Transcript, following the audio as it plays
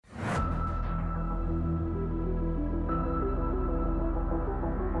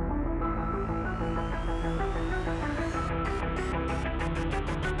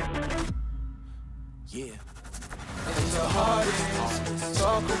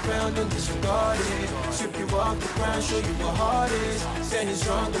Talk around, don't disregard it. Strip you off the ground, show you what heart is. Standing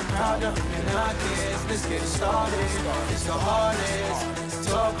strong and proud, nothing can knock it. Let's get it started, it's the hardest.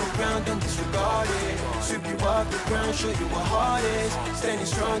 Talk around, don't disregard it. Strip you off the ground, show you what heart is. Standing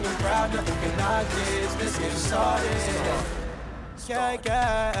strong and proud, nothing can knock it. Let's get it started. Yeah,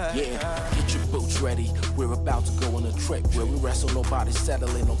 get your boots ready. We're about to go on a trip where we wrestle, nobody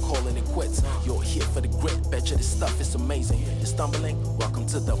settling or calling it quits. You're here for the grit, betcha this stuff is amazing. You're stumbling, welcome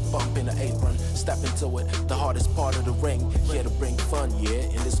to the bump in the apron. Step into it, the hardest part of the ring. Here to bring fun, yeah,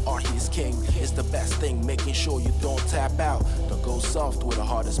 in this art he is king. It's the best thing, making sure you don't tap out. Don't go soft with the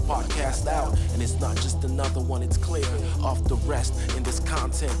hardest podcast out. And it's not just another one, it's clear. Off the rest, in this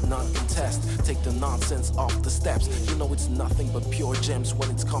content, none contest. Take the nonsense off the steps. You know it's nothing but pure gems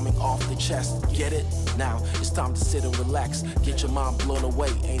when it's coming off the chest. Get it? Now it's time to sit and relax. Get your mind blown away,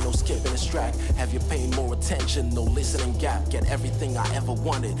 ain't no skipping this track. Have you paying more attention, no listening gap. Get everything I ever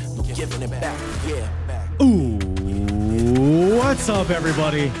wanted, no giving it back. Yeah. Ooh, what's up,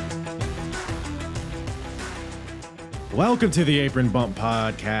 everybody? Welcome to the Apron Bump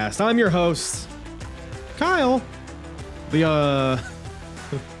Podcast. I'm your host, Kyle. The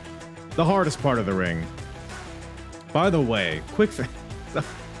hardest part of the ring. By the way, quick thing.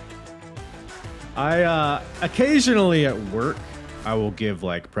 I occasionally at work I will give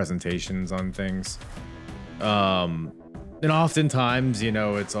like presentations on things. And oftentimes, you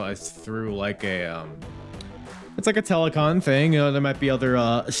know, it's through like a it's like a telecon thing. You know, there might be other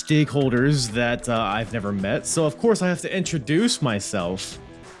stakeholders that I've never met. So of course I have to introduce myself.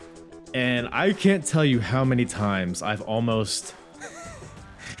 And I can't tell you how many times I've almost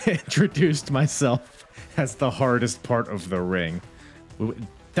introduced myself as the hardest part of the ring.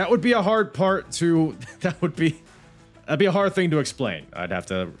 That would be a hard part to. That'd be a hard thing to explain. I'd have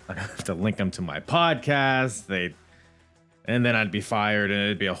to link them to my podcast. And then I'd be fired, and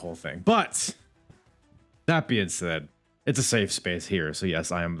it'd be a whole thing. But that being said, it's a safe space here. So yes,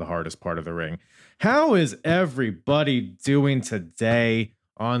 I am the hardest part of the ring. How is everybody doing today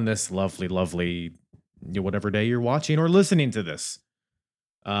on this lovely, whatever day you're watching or listening to this?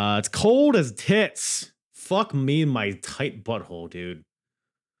 It's cold as tits. Fuck me and my tight butthole, dude.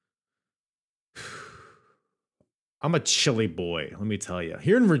 I'm a chilly boy, let me tell you.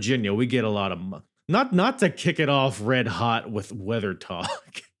 Here in Virginia, we get a lot of not to kick it off red hot with weather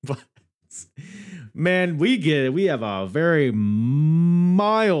talk, but man, we have a very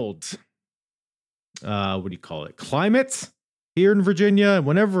mild what do you call it? Climate here in Virginia.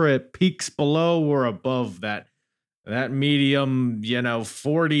 Whenever it peaks below or above that medium,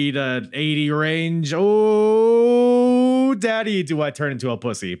 40 to 80 range. Oh, daddy, do I turn into a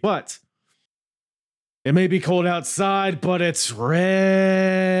pussy. But it may be cold outside, but it's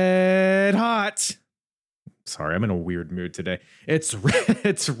red hot. Sorry, I'm in a weird mood today. It's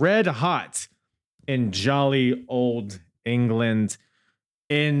red hot in jolly old England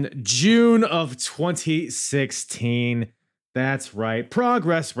in June of 2016. That's right.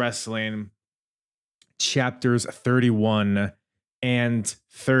 Progress Wrestling. Chapters 31 and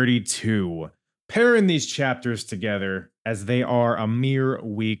 32. Pairing these chapters together as they are a mere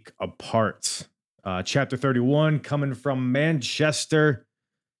week apart. Chapter 31 coming from Manchester.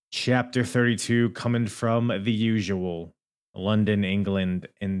 Chapter 32 coming from the usual London, England,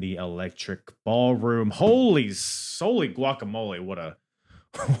 in the Electric Ballroom. Holy guacamole!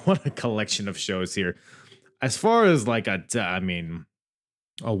 What a collection of shows here. As far as like a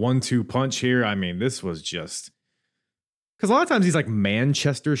 1-2 punch here. I mean, this was just because a lot of times these like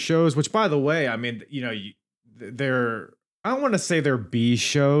Manchester shows, which by the way, I mean, they're I don't want to say they're B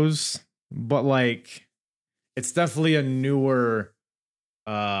shows, but like it's definitely a newer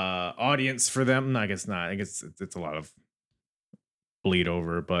audience for them. I guess not. I guess it's a lot of bleed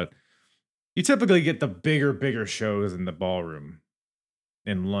over, but you typically get the bigger shows in the ballroom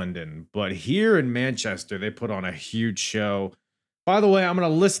in London, but here in Manchester, they put on a huge show. By the way, I'm going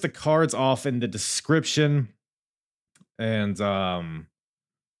to list the cards off in the description, and I'm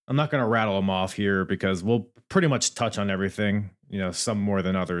not going to rattle them off here because we'll pretty much touch on everything, some more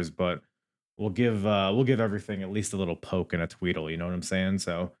than others, but we'll give everything at least a little poke and a tweedle, you know what I'm saying?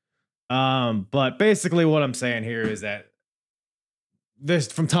 So, but basically what I'm saying here is that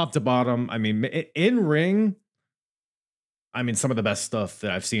this from top to bottom, I mean, in ring, I mean, some of the best stuff that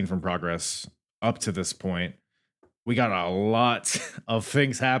I've seen from Progress up to this point. We got a lot of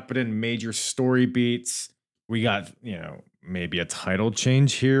things happening, major story beats. We got, maybe a title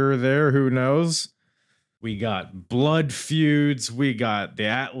change here or there. Who knows? We got blood feuds. We got the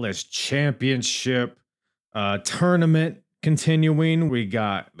Atlas Championship tournament continuing. We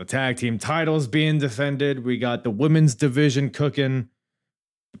got the tag team titles being defended. We got the women's division cooking.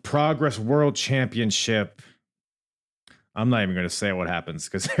 the Progress World Championship. I'm not even going to say what happens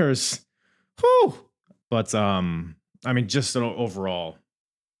because there's, whew. But I mean, just overall,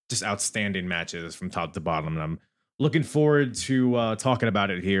 just outstanding matches from top to bottom, and I'm looking forward to talking about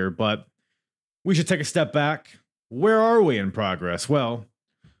it here. But we should take a step back. Where are we in Progress? Well,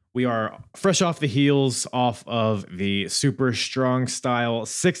 we are fresh off the heels off of the Super Strong Style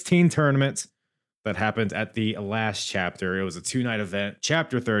 16 tournament that happened at the last chapter. It was a 2-night event,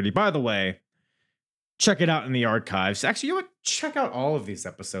 chapter 30. By the way, check it out in the archives. Actually, you know what? Check out all of these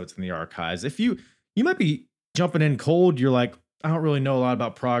episodes in the archives. If you might be jumping in cold, you're like, I don't really know a lot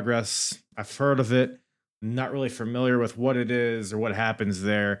about Progress. I've heard of it, not really familiar with what it is or what happens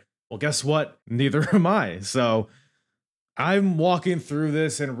there. Well, guess what? Neither am I. So I'm walking through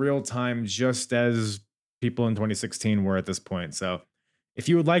this in real time, just as people in 2016 were at this point. So if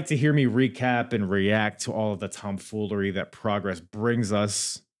you would like to hear me recap and react to all of the tomfoolery that Progress brings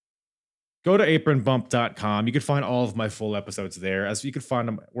us, go to apronbump.com. You can find all of my full episodes there, as you can find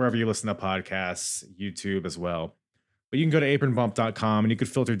them wherever you listen to podcasts, YouTube as well. But you can go to apronbump.com and you can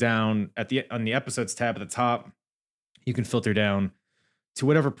filter down on the episodes tab at the top. You can filter down to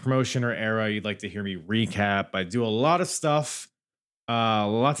whatever promotion or era you'd like to hear me recap. I do a lot of stuff,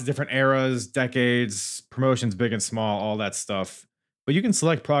 lots of different eras, decades, promotions, big and small, all that stuff. But you can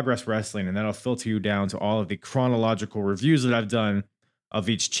select Progress Wrestling, and that'll filter you down to all of the chronological reviews that I've done of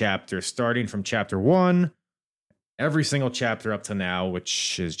each chapter, starting from chapter 1, every single chapter up to now,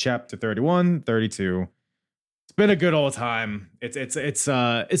 which is chapter 31, 32. It's been a good old time. It's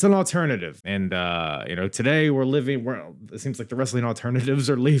an alternative, and today it seems like the wrestling alternatives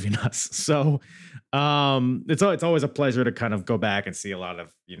are leaving us. So it's always a pleasure to kind of go back and see a lot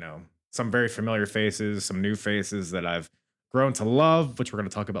of some very familiar faces, some new faces that I've grown to love, which we're going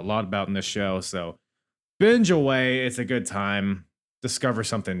to talk about a lot about in this show. So binge away. It's a good time. Discover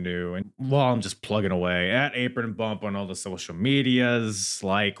something new. And while I'm just plugging away at Apron Bump on all the social medias,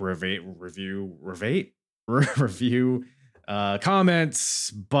 like review,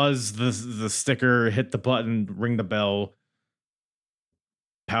 comments, buzz the sticker, hit the button, ring the bell,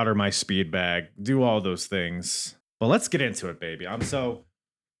 powder my speed bag, do all those things. But let's get into it, baby.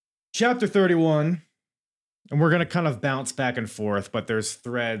 Chapter 31, and we're going to kind of bounce back and forth, but there's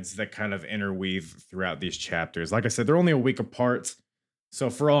threads that kind of interweave throughout these chapters. Like I said, they're only a week apart. So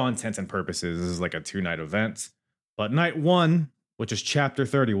for all intents and purposes, this is like a 2-night event. But night 1, which is chapter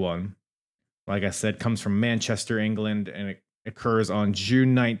 31, like I said, comes from Manchester, England, and it occurs on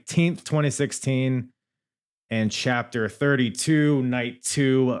June 19th, 2016. And chapter 32, night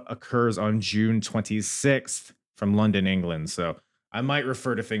 2, occurs on June 26th from London, England. So I might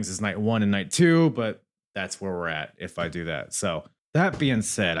refer to things as night 1 and night 2, but that's where we're at if I do that. So that being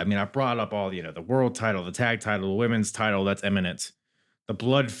said, I mean, I brought up all, the world title, the tag title, the women's title, that's imminent. The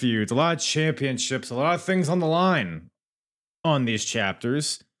blood feuds, a lot of championships, a lot of things on the line on these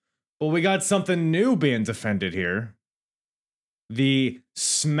chapters. But we got something new being defended here. The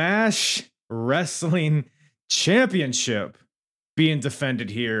Smash Wrestling Championship being defended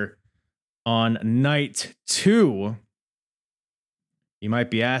here on night 2. You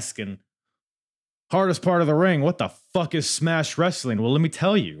might be asking, hardest part of the ring, what the fuck is Smash Wrestling? Well, let me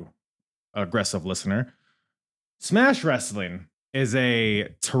tell you, aggressive listener. Smash Wrestling is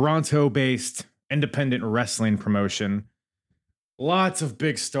a Toronto-based independent wrestling promotion. Lots of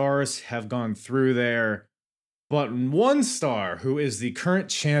big stars have gone through there, but one star who is the current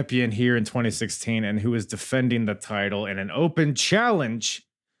champion here in 2016 and who is defending the title in an open challenge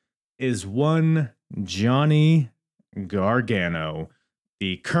is one Johnny Gargano.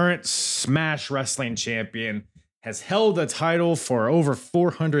 The current Smash Wrestling champion has held the title for over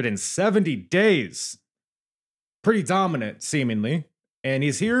 470 days. Pretty dominant, seemingly. And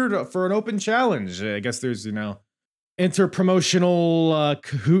he's here for an open challenge. I guess there's, interpromotional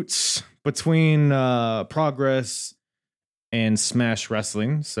cahoots between Progress and Smash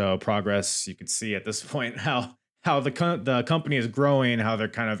Wrestling. So Progress, you can see at this point how the company is growing, how they're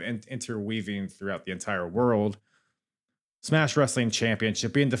kind of interweaving throughout the entire world. Smash Wrestling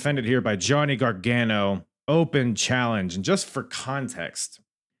Championship being defended here by Johnny Gargano, open challenge. And just for context,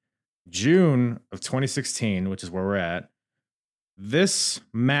 June of 2016, which is where we're at, this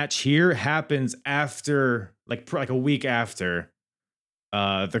match here happens after, like a week after,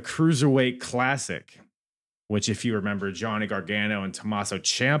 the Cruiserweight Classic, which, if you remember, Johnny Gargano and Tommaso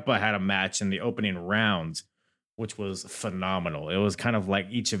Ciampa had a match in the opening round, which was phenomenal. It was kind of like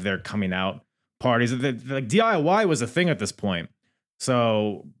each of their coming out parties. Like DIY was a thing at this point.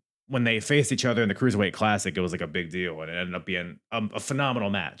 So when they faced each other in the Cruiserweight Classic, it was like a big deal, and it ended up being a phenomenal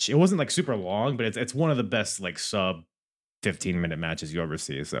match. It wasn't like super long, but it's one of the best like sub 15-minute matches you ever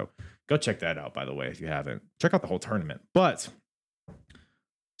see. So go check that out, by the way, if you haven't. Check out the whole tournament. But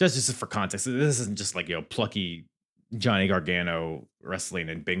just for context, this isn't just like, plucky Johnny Gargano wrestling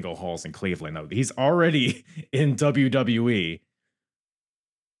in bingo halls in Cleveland. No, he's already in WWE,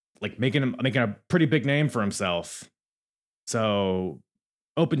 like making a pretty big name for himself. So,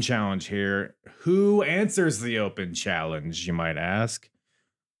 open challenge here. Who answers the open challenge, you might ask?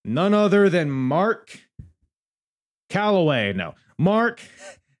 None other than Mark Calloway. No, Mark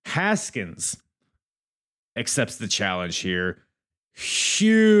Haskins accepts the challenge here.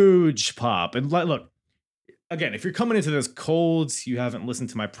 Huge pop. And look, again, if you're coming into this cold, you haven't listened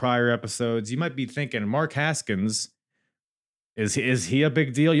to my prior episodes, you might be thinking, Mark Haskins, is he a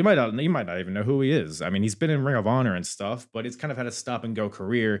big deal? You might not even know who he is. I mean, he's been in Ring of Honor and stuff, but it's kind of had a stop and go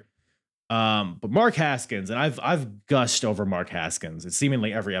career. But Mark Haskins, and I've gushed over Mark Haskins. It's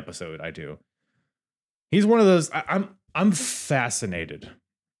seemingly every episode I do. He's one of those. I'm fascinated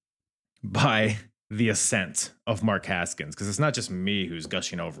by the ascent of Mark Haskins, because it's not just me who's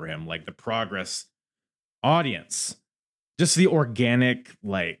gushing over him. Like the Progress audience, just the organic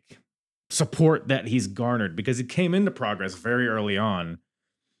support that he's garnered, because he came into Progress very early on,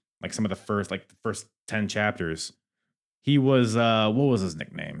 like some of the first 10 chapters. He was what was his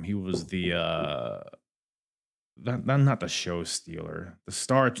nickname? He was the not the show stealer, the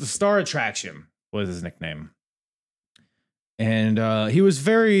star attraction was his nickname. And he was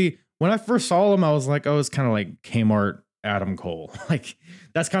when I first saw him, I was like, oh, it's kind of like Kmart Adam Cole. Like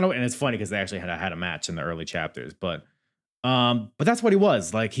that's kind of, and it's funny because they actually had a match in the early chapters, but that's what he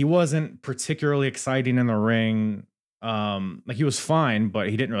was. Like he wasn't particularly exciting in the ring. Like he was fine, but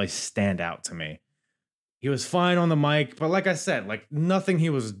he didn't really stand out to me. He was fine on the mic, but like I said, like nothing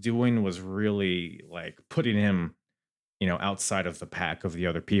he was doing was really like putting him, outside of the pack of the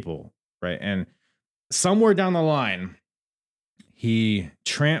other people, right? And somewhere down the line, he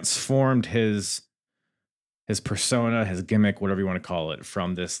transformed his persona, his gimmick, whatever you want to call it,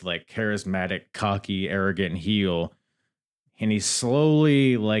 from this like charismatic, cocky, arrogant heel. And he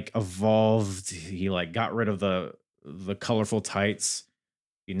slowly like evolved. He like got rid of the colorful tights.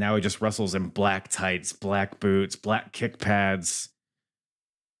 Now he just wrestles in black tights, black boots, black kick pads.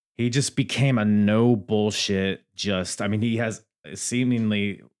 He just became a no bullshit. He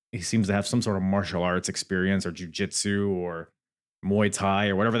seems to have some sort of martial arts experience or jujitsu or Muay Thai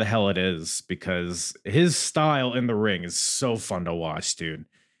or whatever the hell it is, because his style in the ring is so fun to watch, dude.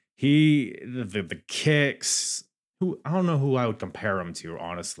 The kicks, I don't know who I would compare him to,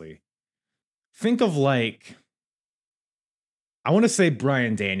 honestly. Think of like, I want to say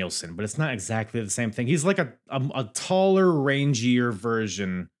Bryan Danielson, but it's not exactly the same thing. He's like a taller, rangier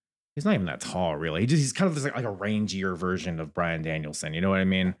version. He's not even that tall, really. He's kind of just like a rangier version of Bryan Danielson. You know what I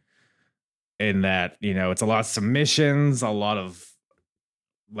mean? In that, it's a lot of submissions, a lot of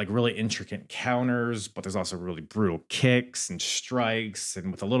like really intricate counters, but there's also really brutal kicks and strikes,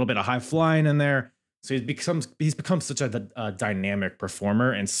 and with a little bit of high flying in there. So he's become such a dynamic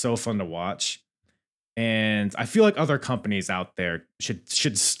performer and so fun to watch. And I feel like other companies out there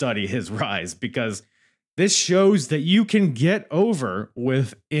should study his rise, because this shows that you can get over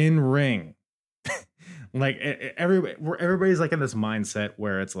with in-ring. Like everybody's like in this mindset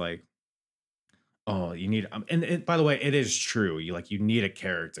where it's like, oh, you need, and by the way, it is true. You need a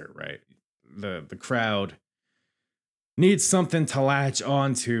character, right? The crowd needs something to latch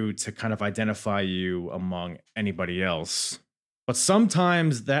onto to kind of identify you among anybody else. But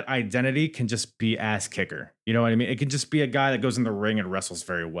sometimes that identity can just be ass kicker. You know what I mean? It can just be a guy that goes in the ring and wrestles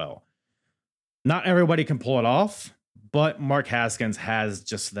very well. Not everybody can pull it off, but Mark Haskins has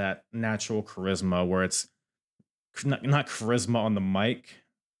just that natural charisma where it's not charisma on the mic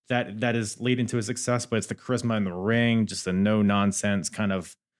that is leading to his success, but it's the charisma in the ring, just the no nonsense kind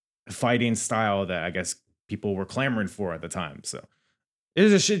of fighting style that I guess people were clamoring for at the time. So it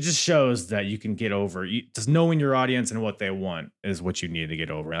just shows that you can get over. Just knowing your audience and what they want is what you need to get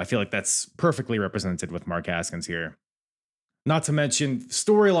over. And I feel like that's perfectly represented with Mark Haskins here. Not to mention,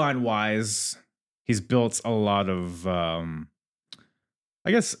 storyline wise, he's built a lot of, I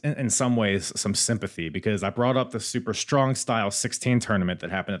guess, in some ways, some sympathy, because I brought up the Super Strong Style 16 tournament that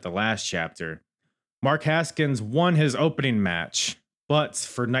happened at the last chapter. Mark Haskins won his opening match, but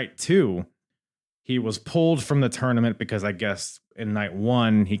for night 2, he was pulled from the tournament because I guess in night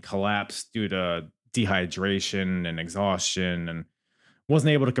 1, he collapsed due to dehydration and exhaustion and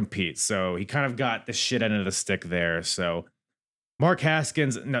wasn't able to compete. So he kind of got the shit end of the stick there. So Mark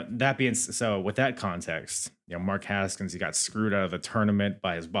Haskins, so with that context, Mark Haskins, he got screwed out of the tournament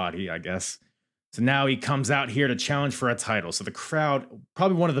by his body, I guess. So now he comes out here to challenge for a title. So the crowd,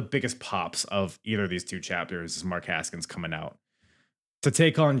 probably one of the biggest pops of either of these two chapters, is Mark Haskins coming out to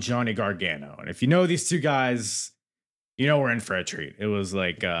take on Johnny Gargano. And if you know these two guys, you know we're in for a treat. It was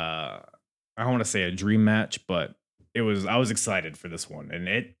like I don't want to say a dream match, but I was excited for this one, and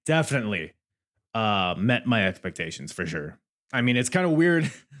it definitely met my expectations for sure. I mean, it's kind of weird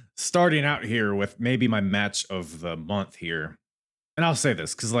starting out here with maybe my match of the month here. And I'll say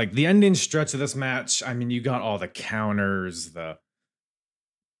this because, like, the ending stretch of this match, I mean, you got all the counters,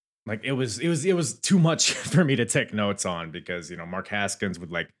 it was too much for me to take notes on because, Mark Haskins would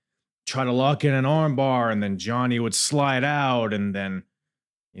like try to lock in an armbar, and then Johnny would slide out, and then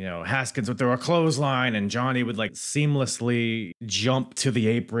Haskins would throw a clothesline, and Johnny would like seamlessly jump to the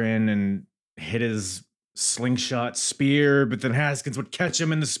apron and hit his slingshot spear, but then Haskins would catch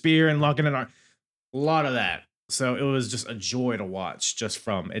him in the spear and lock in an arm. A lot of that. So it was just a joy to watch. It just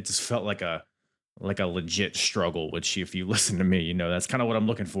felt like a legit struggle, which if you listen to me, that's kind of what I'm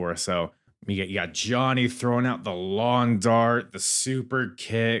looking for. So you got Johnny throwing out the long dart, the super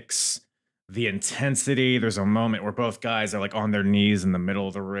kicks, the intensity. There's a moment where both guys are like on their knees in the middle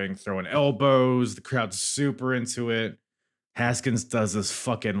of the ring, throwing elbows. The crowd's super into it. Haskins does this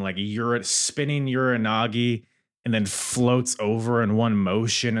fucking like spinning Uranagi and then floats over in one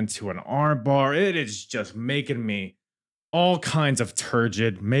motion into an armbar. It is just making me all kinds of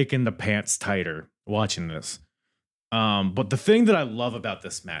turgid, making the pants tighter watching this. But the thing that I love about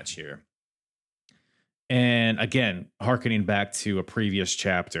this match here, and again, hearkening back to a previous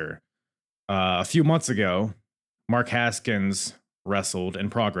chapter, a few months ago, Mark Haskins wrestled in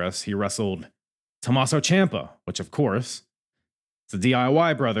Progress. He wrestled Tommaso Ciampa, which of course is the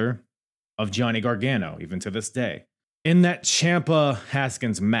DIY brother of Johnny Gargano, even to this day. In that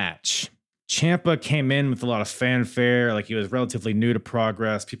Ciampa-Haskins match, Ciampa came in with a lot of fanfare. Like, he was relatively new to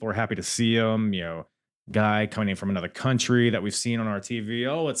Progress. People were happy to see him. Guy coming in from another country that we've seen on our TV.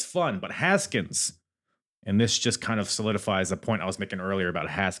 Oh, it's fun. But Haskins, and this just kind of solidifies the point I was making earlier about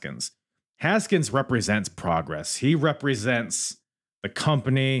Haskins. Haskins represents Progress. He represents the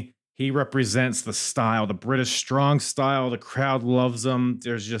company. He represents the style, the British strong style. The crowd loves him.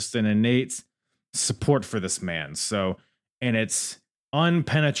 There's just an innate support for this man. So, and it's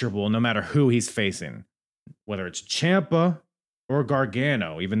unpenetrable no matter who he's facing, whether it's Ciampa or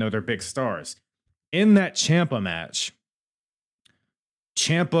Gargano, even though they're big stars. In that Ciampa match,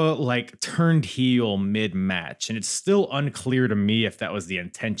 Ciampa like turned heel mid-match, and it's still unclear to me if that was the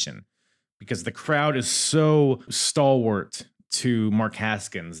intention, because the crowd is so stalwart to Mark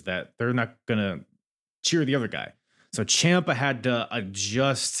Haskins that they're not gonna cheer the other guy. So Ciampa had to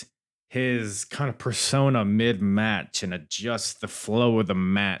adjust his kind of persona mid-match and adjust the flow of the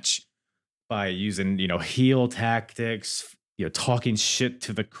match by using, heel tactics, talking shit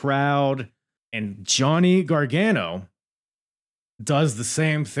to the crowd. And Johnny Gargano does the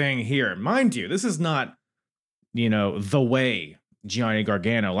same thing here. Mind you, this is not, the way Johnny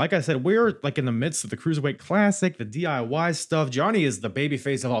Gargano. Like I said, we're like in the midst of the Cruiserweight Classic, the DIY stuff. Johnny is the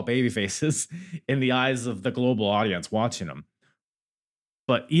babyface of all babyfaces in the eyes of the global audience watching him.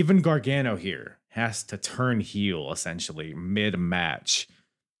 But even Gargano here has to turn heel essentially mid-match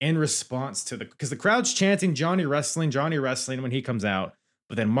in response to because the crowd's chanting Johnny wrestling when he comes out.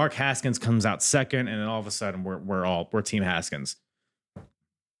 But then Mark Haskins comes out second, and then all of a sudden we're Team Haskins.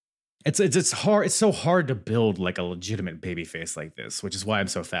 It's hard. It's so hard to build like a legitimate babyface like this, which is why I'm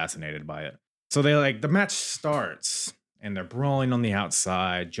so fascinated by it. So the match starts and they're brawling on the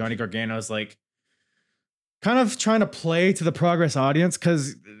outside. Johnny Gargano's like kind of trying to play to the Progress audience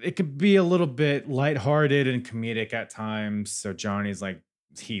because it could be a little bit lighthearted and comedic at times. So Johnny's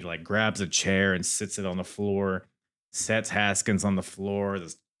he grabs a chair and sits it on the floor, sets Haskins on the floor.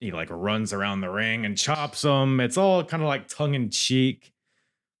 He runs around the ring and chops him. It's all kind of like tongue in cheek.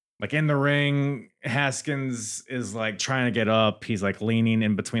 Like in the ring, Haskins is trying to get up. He's leaning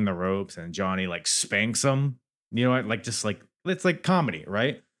in between the ropes, and Johnny spanks him. It's like comedy,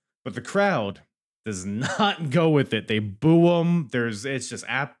 right? But the crowd does not go with it. They boo him. It's just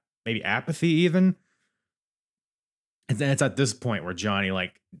maybe apathy even. And then it's at this point where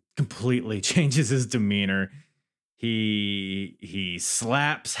Johnny completely changes his demeanor. He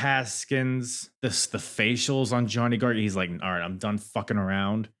slaps Haskins. The facials on Johnny Gargano. He's like, all right, I'm done fucking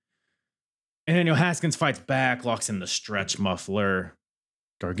around. And then Haskins fights back, locks in the stretch muffler.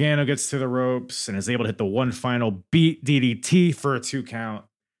 Gargano gets to the ropes and is able to hit the one final beat DDT for a 2 count.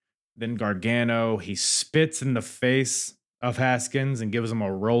 Then Gargano, he spits in the face of Haskins and gives him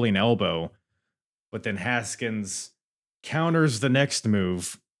a rolling elbow. But then Haskins counters the next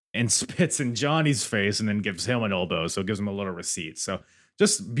move and spits in Johnny's face and then gives him an elbow. So it gives him a little receipt. So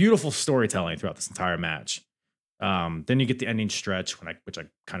just beautiful storytelling throughout this entire match. Then you get the ending stretch, which I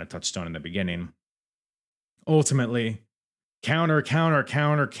kind of touched on in the beginning. Ultimately, counter,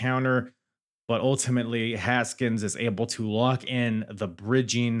 but ultimately Haskins is able to lock in the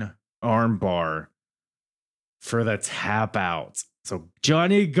bridging armbar for the tap out. So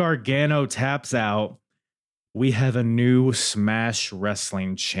Johnny Gargano taps out. We have a new Smash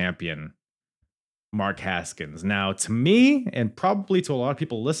Wrestling champion, Mark Haskins. Now, to me, and probably to a lot of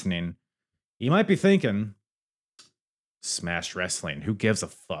people listening, you might be thinking, Smash Wrestling, who gives a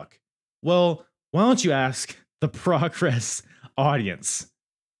fuck? Well, why don't you ask the Progress audience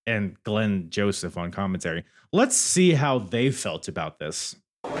and Glenn Joseph on commentary? Let's see how they felt about this.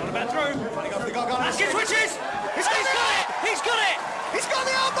 Haskins switches! He's got it! He's got it! He's got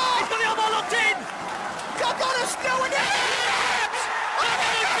the elbow! He's got the elbow locked in! Gargano still in it!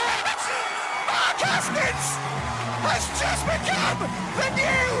 Mark Haskins has just become the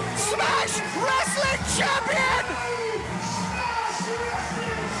new Smash Wrestling champion!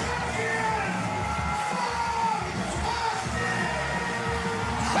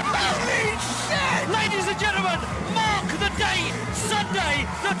 Holy shit! Ladies and gentlemen, mark the date, Sunday,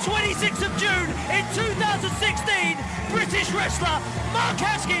 the 26th of June in 2016. British wrestler Mark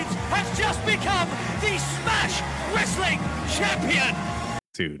Haskins has just become the Smash Wrestling champion.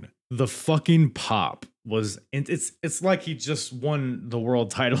 Dude, the fucking pop was, it's like he just won the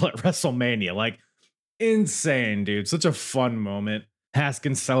world title at WrestleMania. Like, insane, dude. Such a fun moment.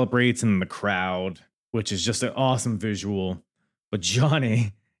 Haskins celebrates in the crowd, which is just an awesome visual. But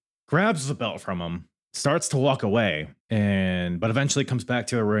Johnny grabs the belt from him, starts to walk away, but eventually comes back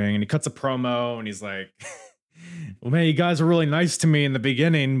to the ring and he cuts a promo and he's like, well, man, you guys were really nice to me in the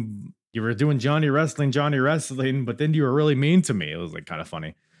beginning. You were doing Johnny Wrestling, but then you were really mean to me. It was like kind of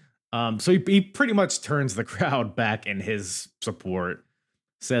funny. So he pretty much turns the crowd back in his support,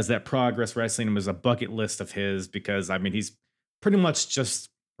 says that Progress Wrestling was a bucket list of his because, I mean, he's pretty much just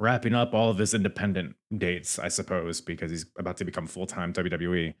wrapping up all of his independent dates, I suppose, because he's about to become full-time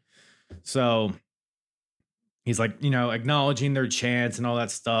WWE. So he's like, acknowledging their chants and all that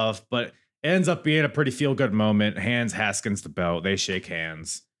stuff, but it ends up being a pretty feel-good moment. Hands Haskins the belt. They shake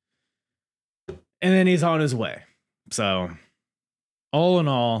hands. And then he's on his way. So all in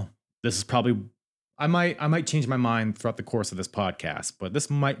all, this is probably, I might change my mind throughout the course of this podcast, but this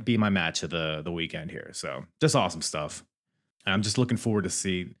might be my match of the weekend here. So just awesome stuff. And I'm just looking forward to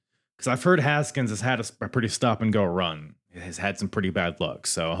see, because I've heard Haskins has had a pretty stop and go run. Has had some pretty bad luck.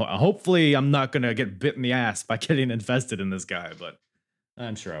 So hopefully I'm not going to get bit in the ass by getting invested in this guy, but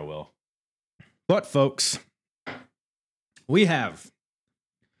I'm sure I will. But folks, we have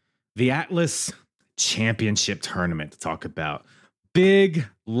the Atlas Championship Tournament to talk about. Big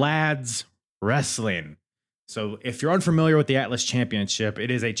Lads Wrestling. So if you're unfamiliar with the Atlas Championship, it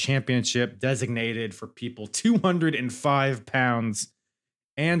is a championship designated for people 205 pounds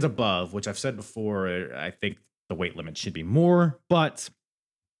and above, which I've said before, I think the weight limit should be more, but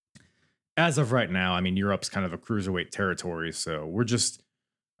as of right now, I mean, Europe's kind of a cruiserweight territory, so we're just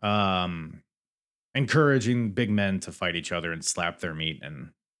encouraging big men to fight each other and slap their meat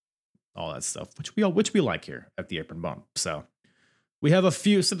and all that stuff, which we like here at the Apron Bump. So we have a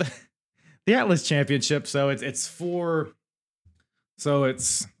few. So the Atlas Championship. So it's four. So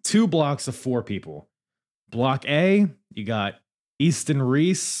it's 2 blocks of 4 people. Block A, you got Easton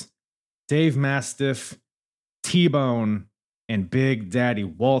Reese, Dave Mastiff, T-Bone, and Big Daddy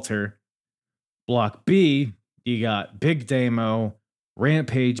Walter. Block B, you got Big Damo,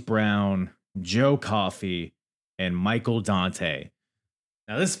 Rampage Brown, Joe Coffey, and Michael Dante.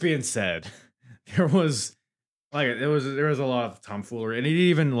 Now, this being said, there was a lot of tomfoolery, and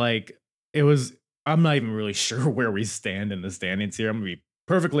I'm not even really sure where we stand in the standings here. I'm gonna be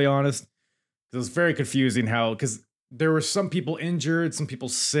perfectly honest. It was very confusing because there were some people injured, some people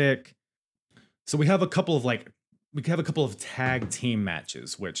sick. So we have a couple of tag team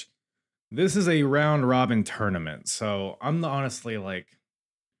matches, which this is a round robin tournament. So I'm honestly like,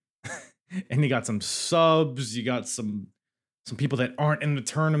 and you got some subs, you got some people that aren't in the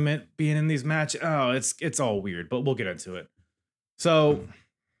tournament being in these matches. Oh, it's all weird, but we'll get into it. So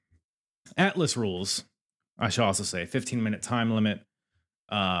Atlas rules, I should also say, 15-minute time limit.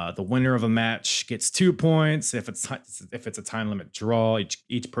 The winner of a match gets 2 points. If it's a time limit draw,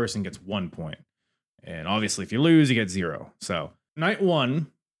 each person gets 1 point. And obviously, if you lose, you get 0. So night 1,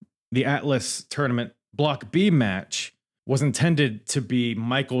 the Atlas tournament Block B match was intended to be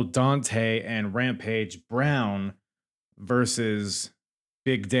Michael Dante and Rampage Brown versus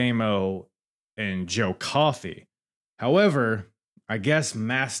Big Damo and Joe Coffey. However, I guess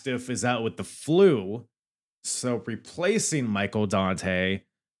Mastiff is out with the flu, So replacing Michael Dante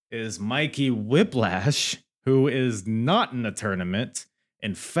is Mikey Whiplash, who is not in the tournament.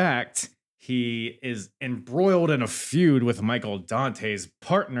 In fact, he is embroiled in a feud with Michael Dante's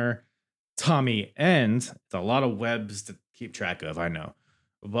partner, Tommy End. It's a lot of webs to keep track of, I know.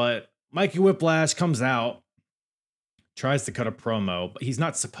 But Mikey Whiplash comes out, tries to cut a promo, but he's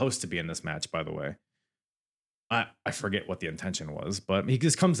not supposed to be in this match, by the way. I forget what the intention was, but he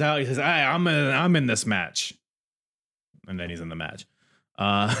just comes out, he says, hey, I'm in this match. And then he's in the match.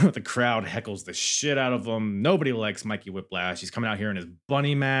 The crowd heckles the shit out of him. Nobody likes Mikey Whiplash. He's coming out here in his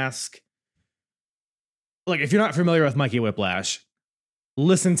bunny mask. Like, if you're not familiar with Mikey Whiplash,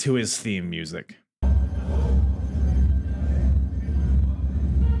 listen to his theme music.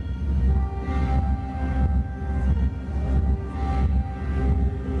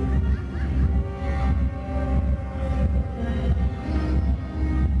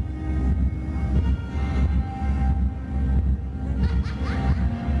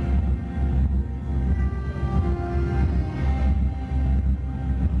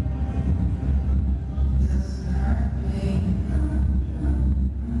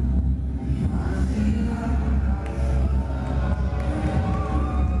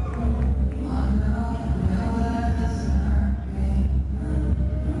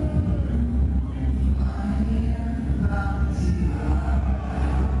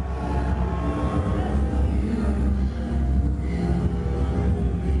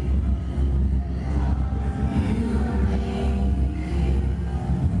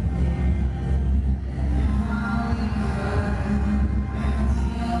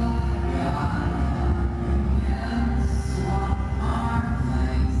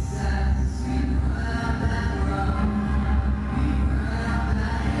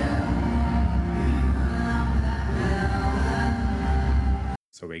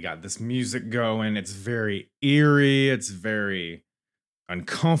 So we got this music going. It's very eerie. It's very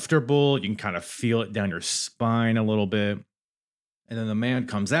uncomfortable. You can kind of feel it down your spine a little bit. And then the man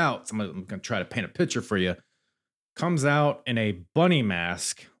comes out. I'm going to try to paint a picture for you. Comes out in a bunny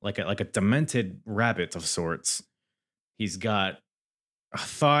mask, like a demented rabbit of sorts. He's got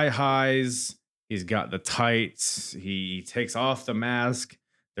thigh highs. He's got the tights. He takes off the mask.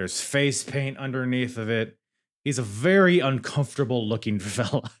 There's face paint underneath of it. He's a very uncomfortable looking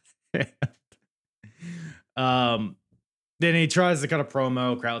fella. Then he tries to cut a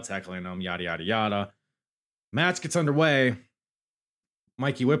promo, crowd tackling him, yada, yada, yada. Match gets underway.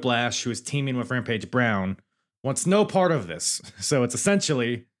 Mikey Whiplash, who is teaming with Rampage Brown, wants no part of this. So it's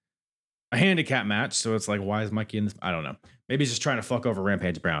essentially a handicap match. So it's like, why is Mikey in this? I don't know. Maybe he's just trying to fuck over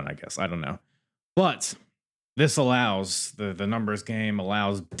Rampage Brown, I guess. I don't know. But this allows, the numbers game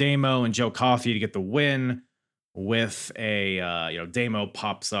allows Damo and Joe Coffey to get the win. With a, Damo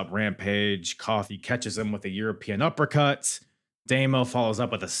pops up Rampage. Coffey catches him with a European uppercut. Damo follows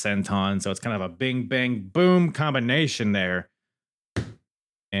up with a senton. So it's kind of a bing, bang, boom combination there.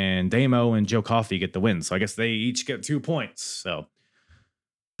 And Damo and Joe Coffey get the win. So I guess they each get 2 points. So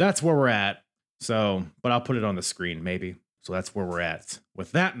that's where we're at. So, but I'll put it on the screen maybe. So that's where we're at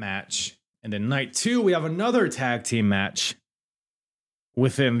with that match. And then night 2, we have another tag team match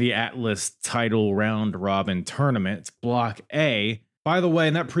within the Atlas title round robin tournament. It's Block A. By the way,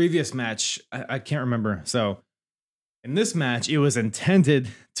 in that previous match, I can't remember. So in this match, it was intended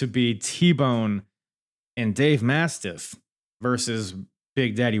to be T-Bone and Dave Mastiff versus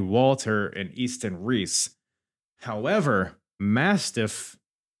Big Daddy Walter and Easton Reese. However, Mastiff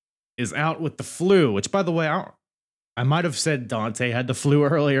is out with the flu, which, by the way, I might have said Dante had the flu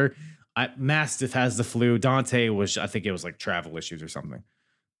earlier. Mastiff has the flu. Dante was, I think it was like travel issues or something.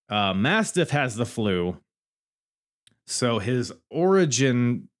 Mastiff has the flu. So his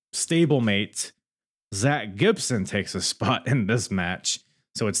origin stablemate, Zach Gibson, takes a spot in this match.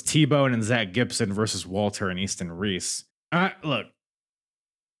 So it's T-Bone and Zach Gibson versus Walter and Easton Reese. Look,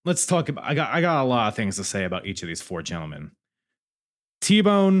 let's talk about, I got a lot of things to say about each of these 4 gentlemen.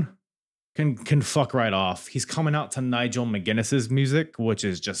 T-Bone can fuck right off. He's coming out to Nigel McGuinness's music, which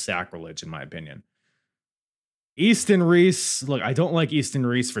is just sacrilege in my opinion. Easton Reese, look, I don't like Easton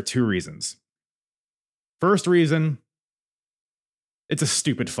Reese for 2 reasons. First reason, it's a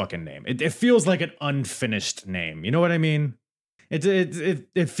stupid fucking name. It feels like an unfinished name. You know what I mean?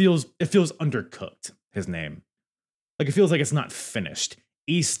 It feels undercooked, his name. Like it feels like it's not finished.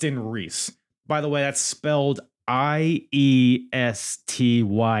 Easton Reese. By the way, that's spelled Iestyn.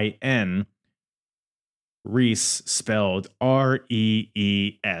 Reese spelled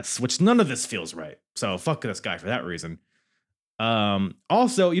Rees, which none of this feels right. So fuck this guy for that reason.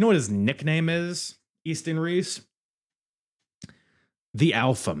 Also, you know what his nickname is? Easton Reese? The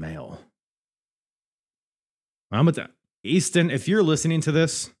Alpha Male. Easton, if you're listening to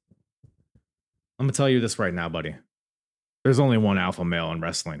this, I'm gonna tell you this right now, buddy. There's only one alpha male in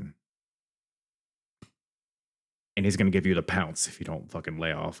wrestling. And he's gonna give you the pounce if you don't fucking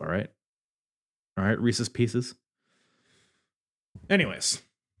lay off, all right? All right, Reese's Pieces. Anyways,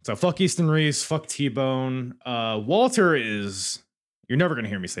 so fuck Easton Reese, fuck T-Bone. Walter is, you're never gonna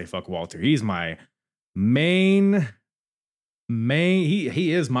hear me say fuck Walter. He's my main,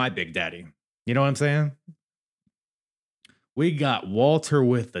 he is my big daddy. You know what I'm saying? We got Walter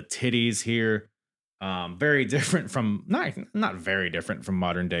with the titties here. Very different from, not very different from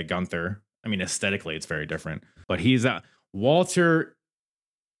modern day Gunther. I mean, aesthetically, it's very different. But he's Walter,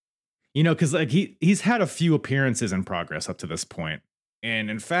 you know, because like he's had a few appearances in Progress up to this point. And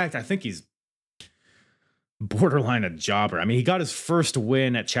in fact, I think he's borderline a jobber. I mean, he got his first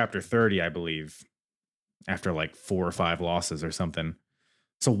win at Chapter 30, I believe, after like 4 or 5 losses or something.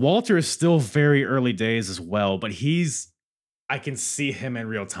 So Walter is still very early days as well, but I can see him in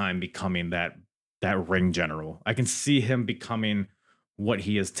real time becoming that ring general. I can see him becoming what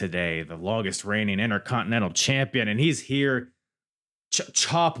he is today, the longest reigning Intercontinental Champion, and he's here.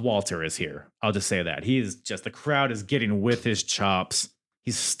 Chop Walter is here. I'll just say that. He is just, the crowd is getting with his chops.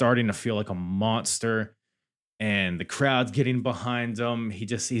 He's starting to feel like a monster, and the crowd's getting behind him.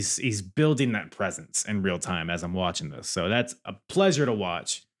 He's building that presence in real time as I'm watching this. So that's a pleasure to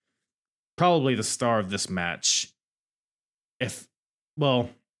watch. Probably the star of this match.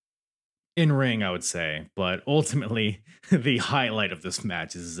 In ring, I would say, but ultimately the highlight of this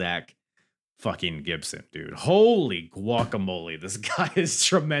match is Zach fucking Gibson, dude. Holy guacamole, this guy is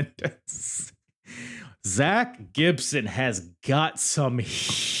tremendous. Zach Gibson has got some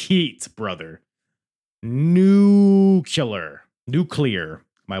heat, brother. Nuclear.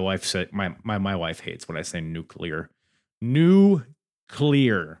 My wife said my wife hates when I say nuclear.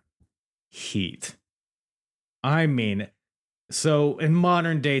 Nuclear heat. I mean, so in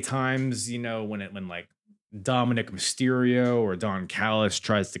modern day times, you know, when like Dominic Mysterio or Don Callis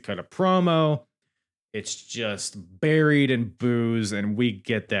tries to cut a promo, it's just buried in booze, and we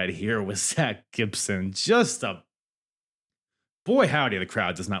get that here with Zach Gibson. Just a boy, howdy, the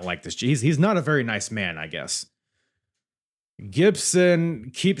crowd does not like this. He's not a very nice man, I guess.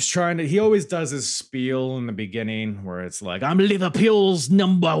 Gibson keeps trying to, he always does his spiel in the beginning where it's like, I'm Liverpool's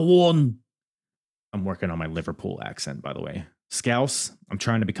 #1. I'm working on my Liverpool accent, by the way. Scouse. I'm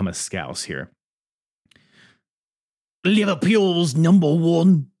trying to become a Scouse here. Liverpool's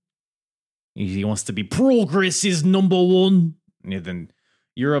 #1. He wants to be Progress's #1. And then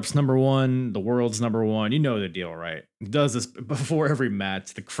Europe's #1, the world's #1. You know the deal, right? He does this before every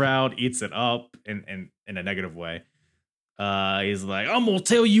match. The crowd eats it up in a negative way. He's like, I'm gonna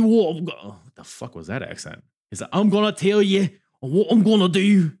tell you what. What the fuck was that accent? He's like, I'm gonna tell you what I'm gonna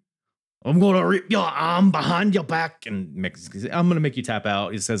do. I'm gonna rip your arm behind your back and I'm gonna make you tap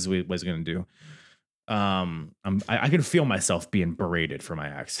out. He says what he's gonna do. I can feel myself being berated for my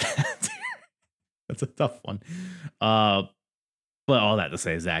accent. That's a tough one. But all that to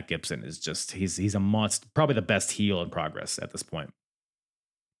say, Zach Gibson is just, he's a monster, probably the best heel in Progress at this point.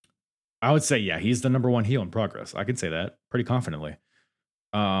 I would say, yeah, he's the #1 heel in Progress. I can say that pretty confidently.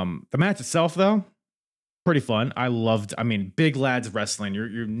 The match itself, though, pretty fun. Big lads wrestling.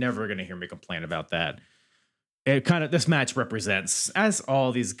 You're never gonna hear me complain about that. This match represents, as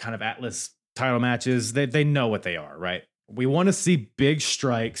all these kind of Atlas title matches, they know what they are, right? We want to see big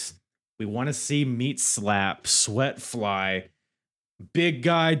strikes. We want to see meat slap, sweat fly, big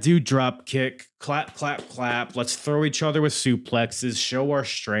guy do drop kick, clap, clap, clap. Let's throw each other with suplexes, show our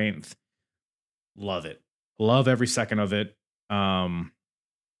strength. Love it. Love every second of it.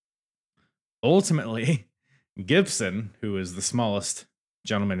 Ultimately, Gibson, who is the smallest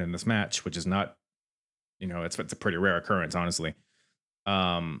gentleman in this match, which is not, it's a pretty rare occurrence, honestly.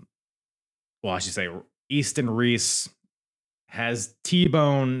 I should say Easton Reese has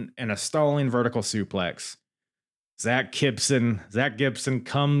T-Bone and a stalling vertical suplex. Zach Gibson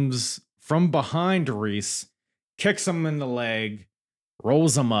comes from behind Reese, kicks him in the leg,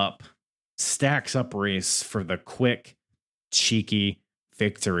 rolls him up, stacks up Reese for the quick, cheeky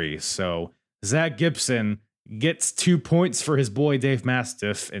victory. So Zach Gibson gets 2 points for his boy Dave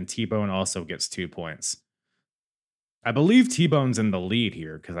Mastiff, and T-Bone also gets 2 points. I believe T-Bone's in the lead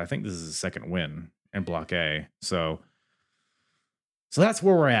here because I think this is his second win in Block A. So that's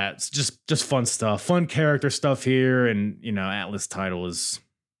where we're at. It's just fun stuff, fun character stuff here, and Atlas title is,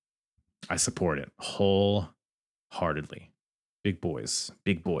 I support it wholeheartedly. Big boys.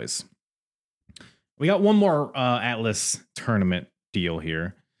 We got one more Atlas tournament deal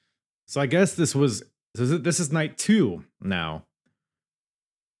here. So I guess this is night 2 now.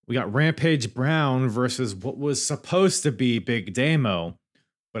 We got Rampage Brown versus what was supposed to be Big Damo.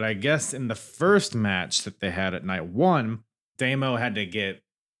 But I guess in the first match that they had at night 1, Damo had to get,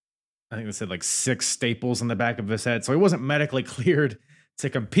 I think they said like 6 staples in the back of his head. So he wasn't medically cleared to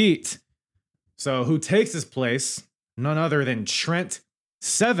compete. So who takes his place? None other than Trent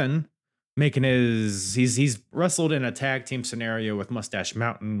Seven, making he's wrestled in a tag team scenario with Mustache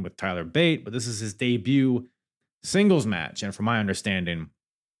Mountain with Tyler Bate, but this is his debut singles match. And from my understanding,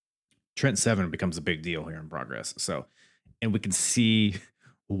 Trent Seven becomes a big deal here in Progress. So, and we can see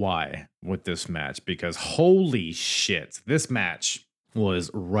why with this match, because holy shit, this match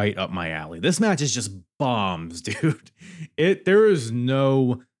was right up my alley. This match is just bombs, dude. There is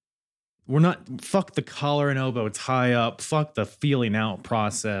no, we're not, fuck the collar and elbow tie up, fuck the feeling out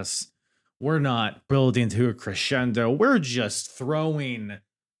process. We're not building to a crescendo. We're just throwing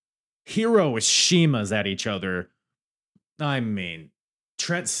hero Ishimas at each other. I mean,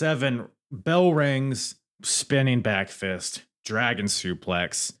 Trent Seven, bell rings, spinning back fist, dragon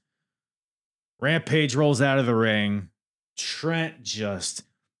suplex. Rampage rolls out of the ring. Trent just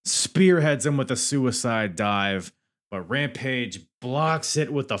spearheads him with a suicide dive, but Rampage blocks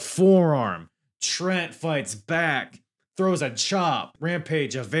it with a forearm. Trent fights back, throws a chop.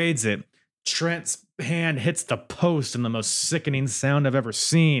 Rampage evades it. Trent's hand hits the post in the most sickening sound I've ever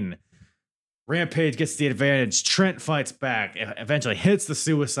seen. Rampage gets the advantage. Trent fights back, eventually hits the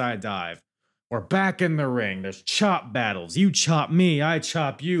suicide dive. We're back in the ring. There's chop battles. You chop me, I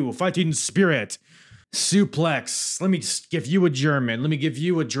chop you. Fighting spirit. Suplex. Let me just give you a German. Let me give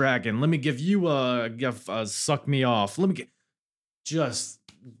you a dragon. Let me give you a suck me off. Just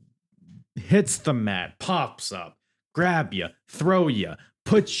hits the mat, pops up, grab you, throw you,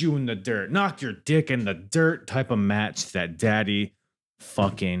 put you in the dirt, knock your dick in the dirt type of match that daddy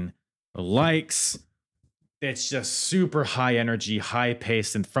fucking likes. It's just super high energy, high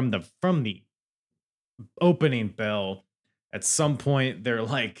pace, and from the opening bell, at some point they're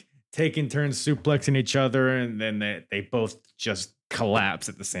like taking turns suplexing each other, and then they both just collapse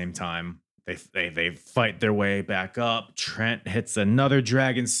at the same time. They fight their way back up. Trent hits another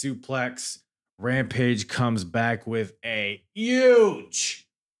dragon suplex. Rampage comes back with a huge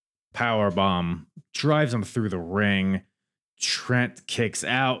power bomb, drives him through the ring. Trent kicks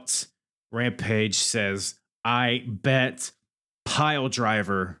out. Rampage says, I bet, pile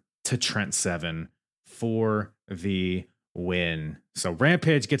driver to Trent Seven for the win. So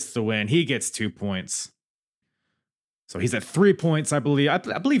Rampage gets the win. He gets 2 points. So he's at 3 points, I believe. I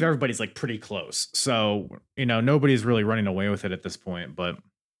believe everybody's like pretty close. So, nobody's really running away with it at this point, but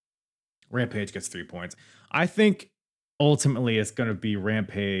Rampage gets 3 points. I think ultimately it's going to be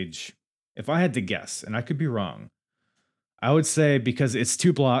Rampage. If I had to guess, and I could be wrong, I would say because it's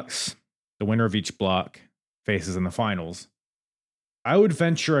 2 blocks, the winner of each block faces in the finals. I would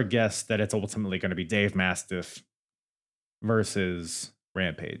venture a guess that it's ultimately going to be Dave Mastiff versus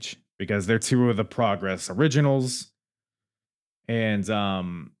Rampage, because they're 2 of the Progress originals. And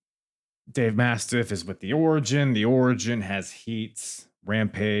Dave Mastiff is with the Origin. The Origin has heat.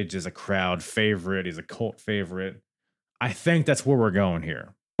 Rampage is a crowd favorite. He's a cult favorite. I think that's where we're going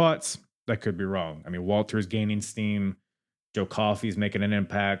here, but that could be wrong. I mean, Walter's gaining steam. Joe Coffey's making an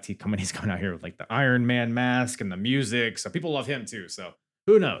impact. He's coming out here with like the Iron Man mask and the music. So people love him too. So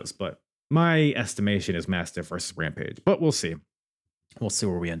who knows? But my estimation is Mastiff versus Rampage. But we'll see. We'll see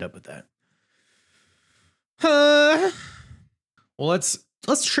where we end up with that. Well, let's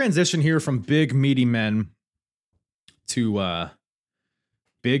transition here from big meaty men to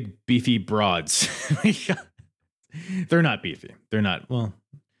big beefy broads. They're not beefy. They're not. Well,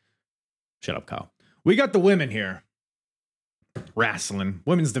 shut up, Kyle. We got the women here. Wrestling,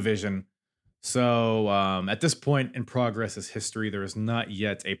 women's division. So at this point in Progress's history, there is not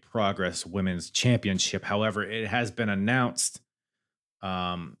yet a Progress Women's Championship. However, it has been announced,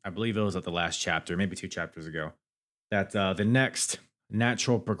 I believe it was at the last chapter, maybe 2 chapters ago, that the next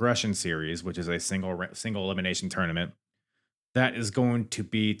Natural Progression Series, which is a single elimination tournament, that is going to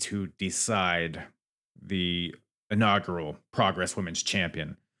be to decide the inaugural Progress Women's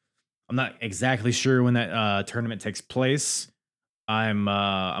Champion. I'm not exactly sure when that tournament takes place. I'm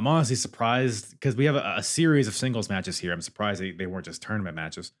honestly surprised because we have a series of singles matches here. I'm surprised they weren't just tournament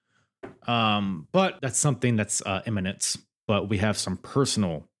matches. But that's something that's imminent. But we have some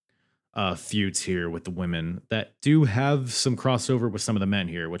personal feuds here with the women that do have some crossover with some of the men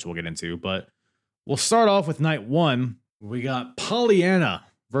here, which we'll get into. But we'll start off with night 1. We got Pollyanna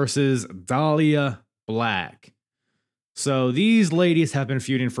versus Dahlia Black. So these ladies have been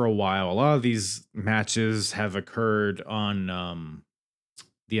feuding for a while. A lot of these matches have occurred on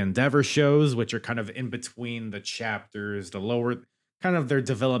the Endeavor shows, which are kind of in between the chapters, the lower kind of their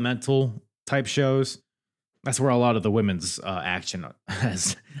developmental type shows. That's where a lot of the women's action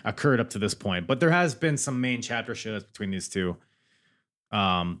has occurred up to this point. But there has been some main chapter shows between these two.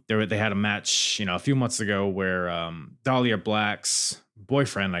 They had a match, a few months ago where Dahlia Black's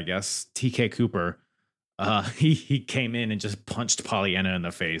boyfriend, I guess, TK Cooper, he came in and just punched Pollyanna in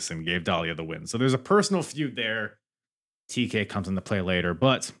the face and gave Dahlia the win. So there's a personal feud there. TK comes into play later,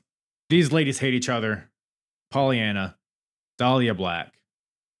 but these ladies hate each other. Pollyanna, Dahlia Black.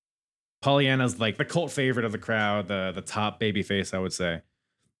 Pollyanna's like the cult favorite of the crowd, the top baby face, I would say,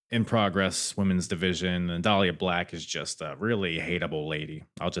 in Progress women's division. And Dahlia Black is just a really hateable lady.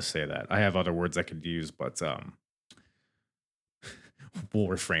 I'll just say that. I have other words I could use, but we'll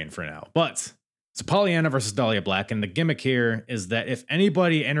refrain for now. But it's Pollyanna versus Dahlia Black, and the gimmick here is that if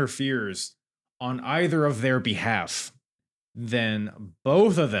anybody interferes on either of their behalf, then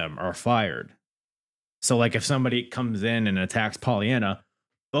both of them are fired. So like if somebody comes in and attacks Pollyanna,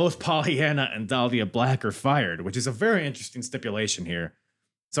 both Pollyanna and Dahlia Black are fired, which is a very interesting stipulation here.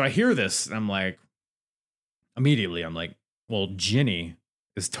 So I hear this and I'm like, well, Jinny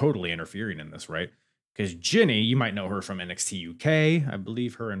is totally interfering in this, right? Because Jinny, you might know her from NXT UK. I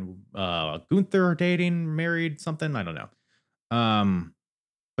believe her and Gunther are dating, married, something. I don't know.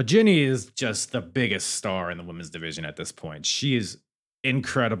 But Jinny is just the biggest star in the women's division at this point. She is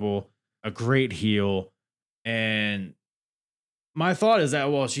incredible, a great heel. And my thought is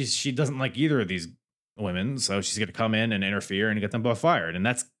that, well, she doesn't like either of these women, so she's going to come in and interfere and get them both fired. And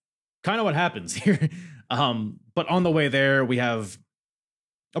that's kind of what happens here. But on the way there, we have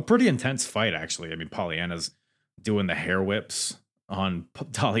a pretty intense fight, actually. I mean, Pollyanna's doing the hair whips on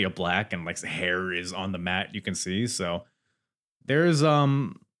Dahlia Black, and like the hair is on the mat, you can see. So there's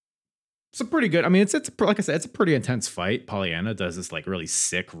some pretty good. I mean, it's like I said, it's a pretty intense fight. Pollyanna does this like really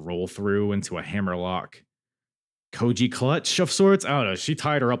sick roll through into a hammerlock Koji clutch of sorts. I don't know. She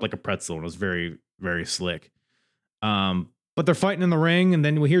tied her up like a pretzel and it was very, very slick. But they're fighting in the ring, and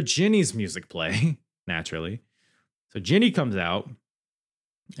then we hear Jinny's music play, naturally. So Jinny comes out,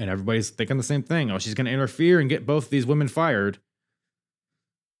 and everybody's thinking the same thing. Oh, she's going to interfere and get both these women fired.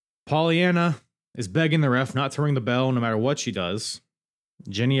 Pollyanna is begging the ref not to ring the bell no matter what she does.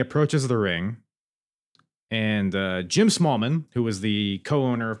 Jinny approaches the ring, and Jim Smallman, who is the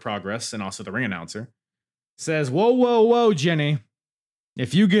co-owner of Progress and also the ring announcer, says, whoa, Jinny. I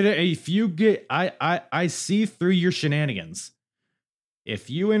see through your shenanigans. If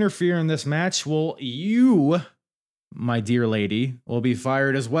you interfere in this match, well, you, my dear lady, will be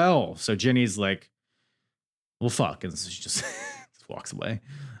fired as well. So Jinny's like, well, fuck. And she just walks away.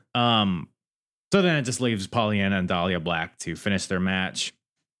 So then it just leaves Pollyanna and Dahlia Black to finish their match.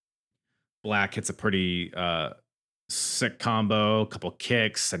 Black hits a pretty sick combo, a couple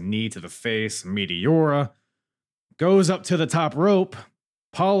kicks, a knee to the face, a Meteora. Goes up to the top rope.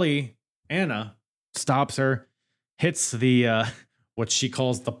 Pollyanna stops her, hits the what she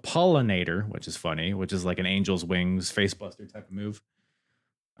calls the pollinator, which is funny, which is like an angel's wings facebuster type of move.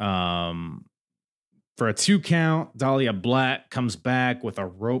 For a 2 count, Dahlia Black comes back with a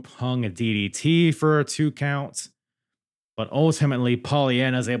rope hung DDT for a 2 count. But ultimately,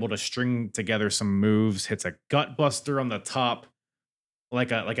 Pollyanna is able to string together some moves, hits a gut buster on the top,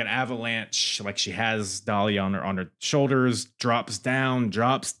 like an avalanche, like she has Dahlia on her shoulders, drops down,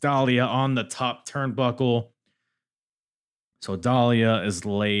 drops Dahlia on the top turnbuckle. So Dahlia is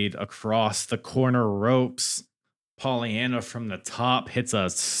laid across the corner ropes. Pollyanna from the top hits a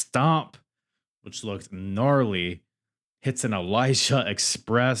stomp, which looked gnarly. Hits an Elisha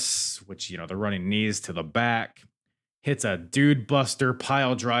Express, which, they're running knees to the back. Hits a dude buster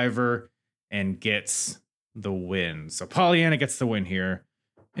pile driver and gets the win. So Pollyanna gets the win here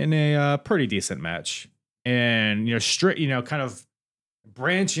in a pretty decent match. And, kind of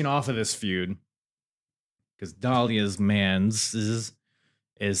branching off of this feud, because Dahlia's man's is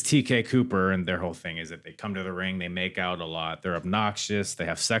TK Cooper, and their whole thing is that they come to the ring, they make out a lot, they're obnoxious, they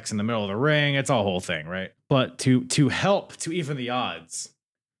have sex in the middle of the ring. It's a whole thing, right? But to help to even the odds,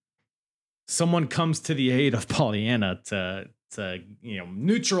 someone comes to the aid of Pollyanna to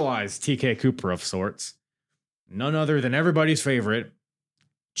neutralize TK Cooper of sorts. None other than everybody's favorite,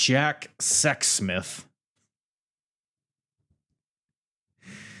 Jack Sexsmith.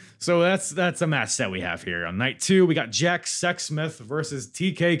 So that's a match that we have here. On night 2, we got Jack Sexsmith versus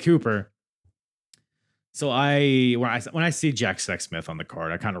TK Cooper. So when I see Jack Sexsmith on the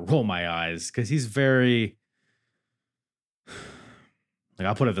card, I kind of roll my eyes because he's very, like,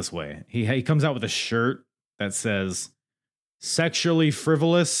 I'll put it this way. He comes out with a shirt that says sexually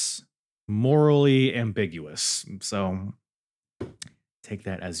frivolous, morally ambiguous. So take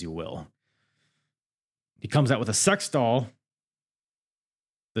that as you will. He comes out with a sex doll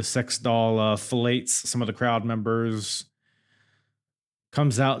The sex doll fillets some of the crowd members.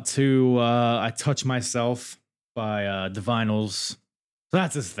 Comes out to I Touch Myself by Divinals. So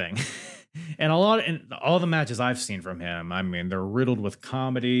that's his thing. And all the matches I've seen from him, I mean, they're riddled with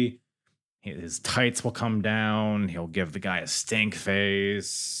comedy. His tights will come down. He'll give the guy a stink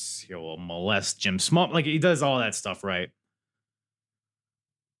face. He'll molest Jim Small. Like, he does all that stuff, right?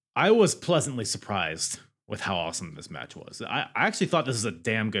 I was pleasantly surprised with how awesome this match was. I actually thought this was a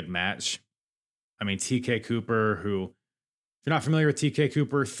damn good match. I mean, TK Cooper, who, if you're not familiar with TK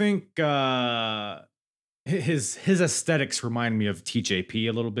Cooper, think his aesthetics remind me of TJP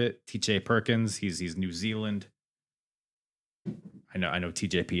a little bit. TJ Perkins, he's New Zealand. I know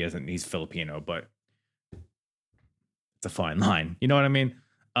TJP isn't, he's Filipino, but it's a fine line. You know what I mean?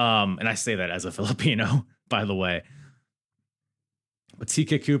 And I say that as a Filipino, by the way. But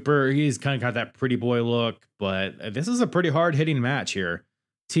TK Cooper, he's kind of got that pretty boy look, but this is a pretty hard-hitting match here.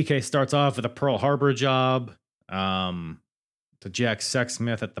 TK starts off with a Pearl Harbor job to Jack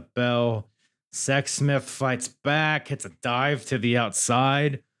Sexsmith at the bell. Sexsmith fights back, hits a dive to the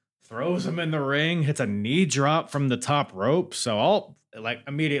outside, throws him in the ring, hits a knee drop from the top rope. So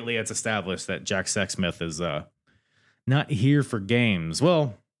immediately it's established that Jack Sexsmith is not here for games.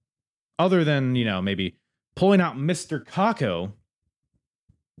 Well, other than, maybe pulling out Mr. Kako.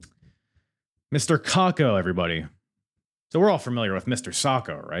 Mr. Kako, everybody. So we're all familiar with Mr.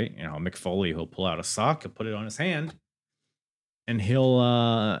 Socko, right? Mick Foley, he'll pull out a sock and put it on his hand, and he'll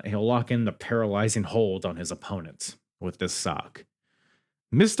lock in the paralyzing hold on his opponent with this sock.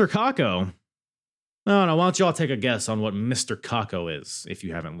 Mr. Kako, I don't know, why don't you all take a guess on what Mr. Kako is if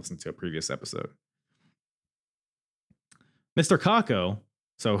you haven't listened to a previous episode. Mr. Kako,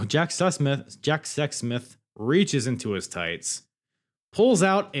 so Jack Sexsmith reaches into his tights, pulls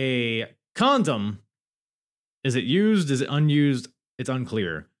out a condom. Is it used? Is it unused? It's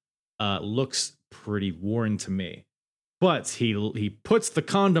unclear. Looks pretty worn to me. But he puts the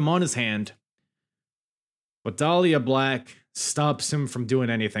condom on his hand, but Dahlia Black stops him from doing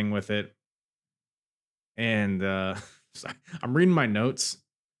anything with it. And I'm reading my notes,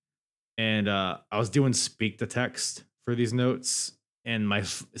 and I was doing speak to text for these notes, and my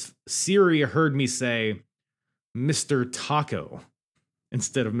Siri heard me say Mr. Taco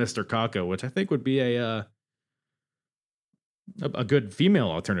instead of Mr. Kako, which I think would be a good female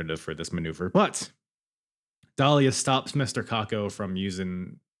alternative for this maneuver. But Dahlia stops Mr. Kako from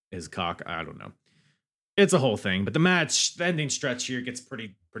using his cock. I don't know. It's a whole thing, but the ending stretch here gets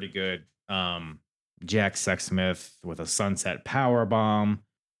pretty good. Jack Sexsmith with a sunset power bomb.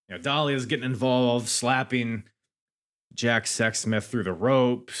 Dahlia's getting involved, slapping Jack Sexsmith through the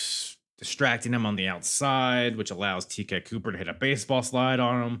ropes, distracting him on the outside, which allows TK Cooper to hit a baseball slide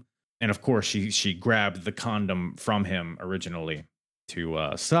on him. And of course, she grabbed the condom from him originally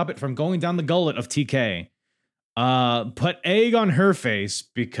to stop it from going down the gullet of TK. Put egg on her face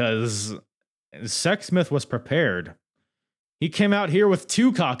because Sexsmith was prepared. He came out here with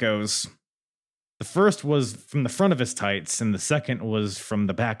two Kakos. The first was from the front of his tights, and the second was from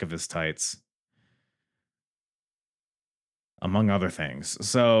the back of his tights, among other things.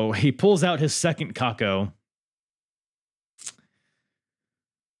 So he pulls out his second Kako.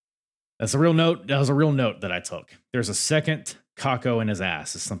 That's a real note. That was a real note that I took. There's a second Kako in his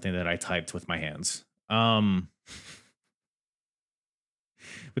ass. Is something that I typed with my hands.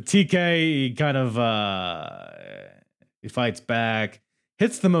 But TK, he kind of he fights back,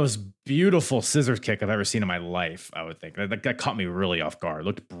 hits the most beautiful scissors kick I've ever seen in my life. I would think that caught me really off guard. It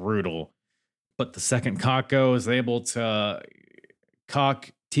looked brutal, but the second Kako is able to cock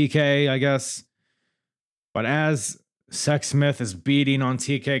TK, I guess. But as Sexsmith is beating on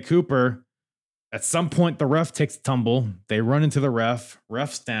TK Cooper, at some point the ref takes a tumble. They run into the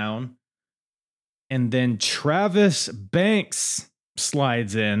ref's down, and then Travis Banks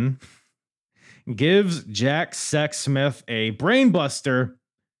slides in, gives Jack Sexsmith a brainbuster,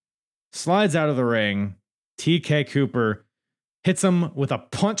 slides out of the ring. TK Cooper hits him with a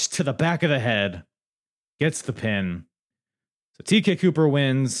punch to the back of the head, gets the pin. So TK Cooper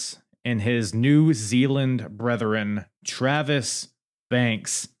wins, and his New Zealand brethren, Travis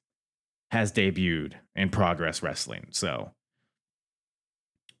Banks, has debuted in Progress Wrestling. So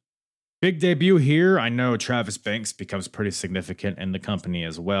big debut here. I know Travis Banks becomes pretty significant in the company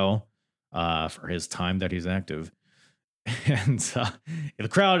as well for his time that he's active. And if the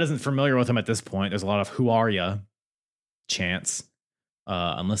crowd isn't familiar with him at this point, there's a lot of "Who are ya?" chants,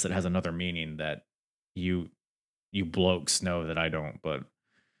 unless it has another meaning that you blokes know that I don't. But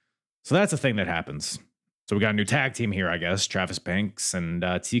so that's a thing that happens. So we got a new tag team here, I guess. Travis Banks and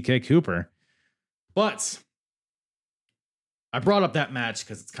TK Cooper. But I brought up that match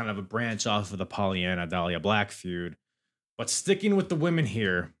because it's kind of a branch off of the Pollyanna Dahlia Black feud. But sticking with the women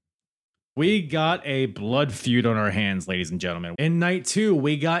here, we got a blood feud on our hands, ladies and gentlemen. In night 2,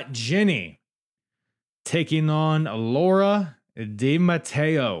 we got Jinny taking on Laura Di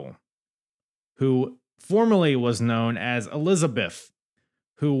Matteo, who formerly was known as Elizabeth,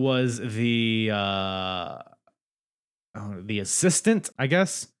 who was the assistant, I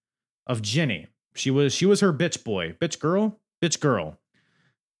guess, of Jinny. She was her bitch girl.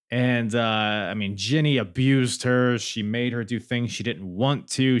 And I mean, Jinny abused her. She made her do things she didn't want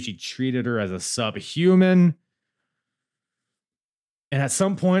to. She treated her as a subhuman. And at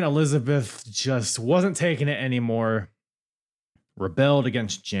some point, Elizabeth just wasn't taking it anymore. Rebelled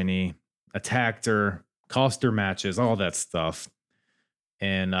against Jinny, attacked her, cost her matches, all that stuff.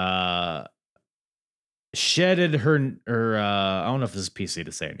 And shedded her I don't know if this is PC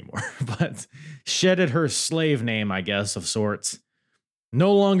to say anymore, but shedded her slave name, I guess, of sorts.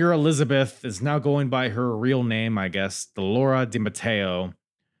 No longer Elizabeth, is now going by her real name, I guess, the Laura Di Matteo.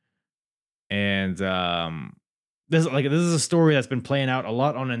 And this is a story that's been playing out a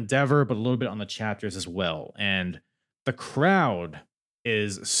lot on Endeavor, but a little bit on the chapters as well. And the crowd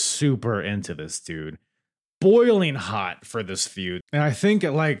is super into this, dude. Boiling hot for this feud. And I think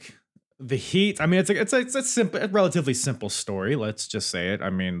the heat, I mean, it's a relatively simple story. Let's just say it. I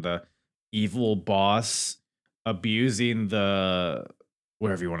mean, the evil boss abusing the,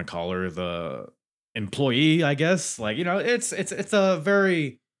 whatever you want to call her, the employee, I guess. It's a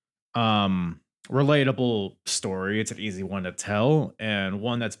very relatable story. It's an easy one to tell, and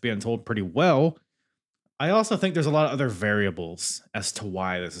one that's being told pretty well. I also think there's a lot of other variables as to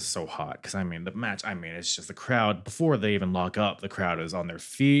why this is so hot. Because I mean, the match, it's just the crowd, before they even lock up, the crowd is on their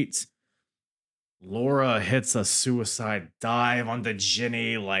feet. Laura hits a suicide dive onto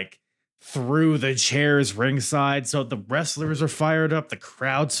Jinny, through the chairs ringside. So the wrestlers are fired up, the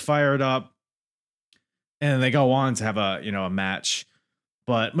crowd's fired up, and they go on to have a match.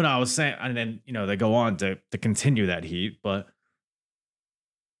 But when I was saying, and then they go on to continue that heat. But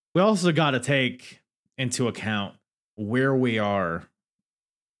we also got to take into account where we are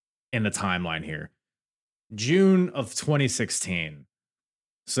in the timeline here. June of 2016.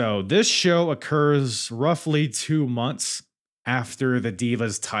 So this show occurs roughly 2 months after the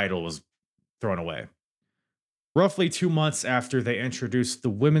Divas title was thrown away. Roughly 2 months after they introduced the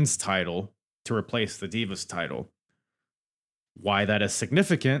women's title to replace the Divas title. Why that is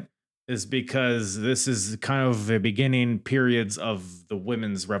significant is because this is kind of the beginning periods of the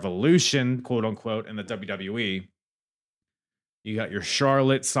women's revolution, quote unquote, in the WWE. You got your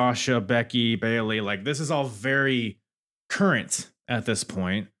Charlotte, Sasha, Becky, Bayley. This is all very current at this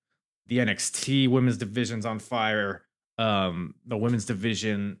point. The NXT women's division's on fire. The women's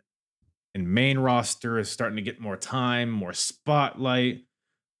division and main roster is starting to get more time, more spotlight.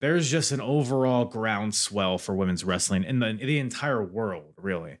 There's just an overall groundswell for women's wrestling in the entire world,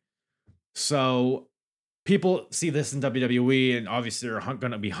 really. So people see this in WWE and obviously are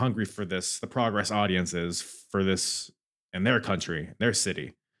going to be hungry for this. The Progress audience is for this in their country, their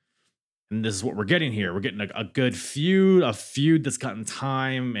city. And this is what we're getting here. We're getting a good feud, a feud that's gotten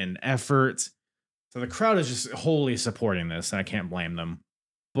time and effort. So the crowd is just wholly supporting this, and I can't blame them.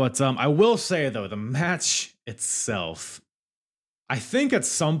 But I will say, though, the match itself, I think at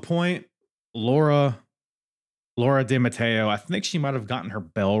some point, Laura Di Matteo, I think she might have gotten her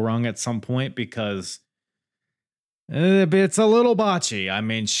bell rung at some point because it's a little botchy. I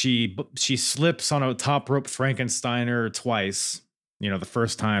mean, she slips on a top rope Frankensteiner twice. The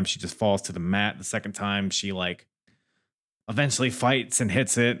first time she just falls to the mat. The second time she eventually fights and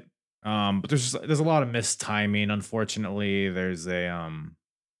hits it. But there's a lot of missed timing. Unfortunately, there's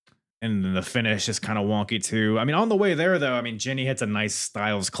and then the finish is kind of wonky too. I mean, on the way there though, Jinny hits a nice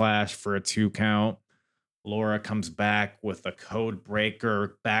Styles Clash for a 2 count. Laura comes back with a code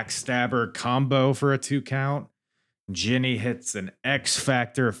breaker backstabber combo for a 2 count. Jinny hits an X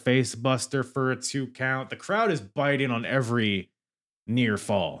Factor face buster for a 2 count. The crowd is biting on every near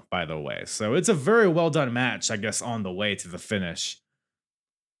fall, by the way. So it's a very well done match, I guess, on the way to the finish.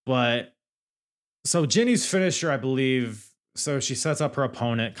 But so Jinny's finisher, I believe, so she sets up her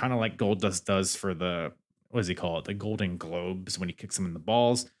opponent, kind of like Goldust does for the, what does he call it? The Golden Globes, when he kicks him in the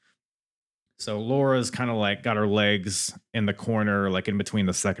balls. So Laura's kind of got her legs in the corner, in between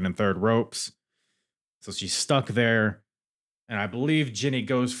the second and third ropes. So she's stuck there. And I believe Jinny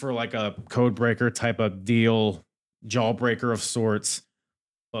goes for a code breaker type of deal, jawbreaker of sorts.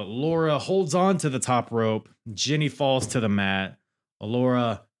 But Laura holds on to the top rope. Jinny falls to the mat.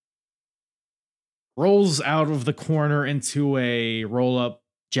 Laura rolls out of the corner into a roll-up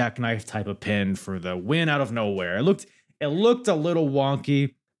jackknife type of pin for the win out of nowhere. It looked a little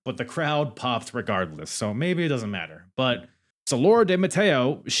wonky, but the crowd popped regardless. So maybe it doesn't matter. But so Laura Di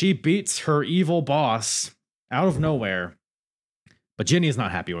Matteo, she beats her evil boss out of nowhere. But Jinny is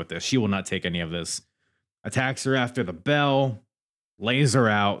not happy with this. She will not take any of this. Attacks her after the bell, lays her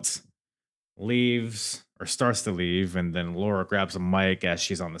out, leaves or starts to leave. And then Laura grabs a mic as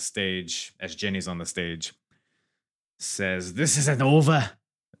she's on the stage, as Jinny's on the stage, says, "This isn't over."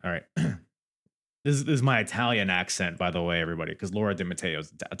 All right. This is my Italian accent, by the way, everybody, because Laura Di Matteo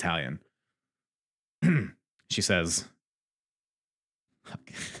is Italian. She says,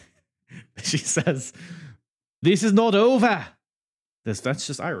 "This is not over." That's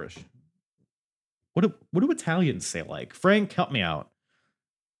just Irish. What do Italians say like? Frank, help me out.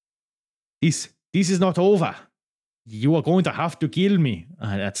 This is not over. You are going to have to kill me.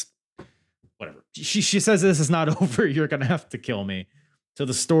 That's whatever. She says this is not over. You're going to have to kill me. So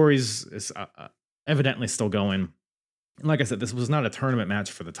the story's is evidently still going. And like I said, this was not a tournament match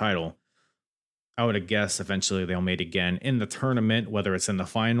for the title. I would guess eventually they'll meet again in the tournament, whether it's in the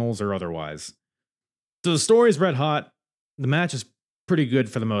finals or otherwise. So the story's red hot. The match is pretty good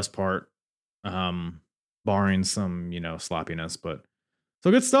for the most part, barring some, sloppiness. But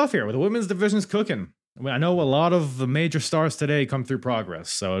so good stuff here. With the women's division's cooking. I mean, I know a lot of the major stars today come through Progress,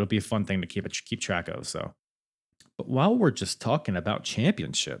 so it'll be a fun thing to keep track of. So, but while we're just talking about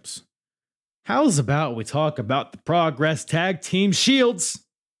championships, how's about we talk about the Progress Tag Team Shields?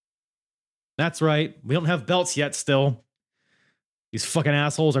 That's right. We don't have belts yet still. These fucking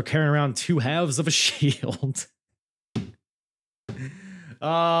assholes are carrying around 2 halves of a shield.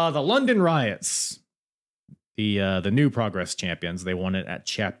 The London Riots, the new Progress champions, they won it at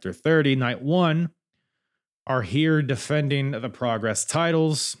Chapter 30, Night 1, are here defending the Progress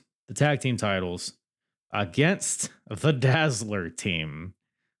titles, the tag team titles, against the Dazzler team.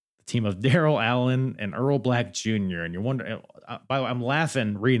 The team of Daryl Allen and Earl Black Jr. And you're wondering, by the way, I'm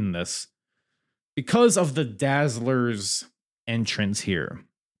laughing reading this because of the Dazzler's entrance here.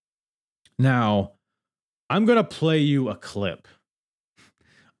 Now, I'm going to play you a clip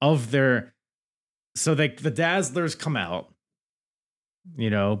of their... So the Dazzlers come out,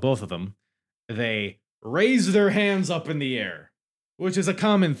 both of them. They raise their hands up in the air, which is a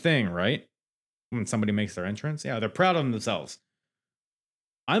common thing, right? When somebody makes their entrance. Yeah, they're proud of themselves.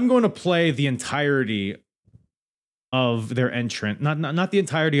 I'm going to play the entirety of their entrance. Not the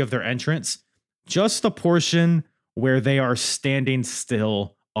entirety of their entrance, just the portion where they are standing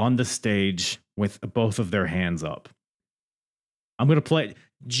still on the stage with both of their hands up. I'm going to play.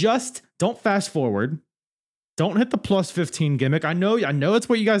 Just don't fast forward. Don't hit the +15 gimmick. I know it's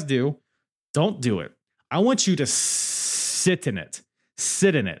what you guys do. Don't do it. I want you to sit in it.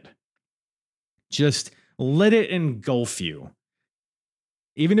 Sit in it. Just let it engulf you.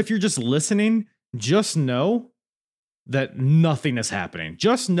 Even if you're just listening, just know that nothing is happening.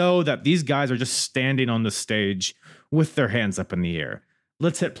 Just know that these guys are just standing on the stage with their hands up in the air.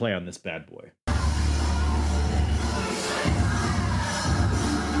 Let's hit play on this bad boy.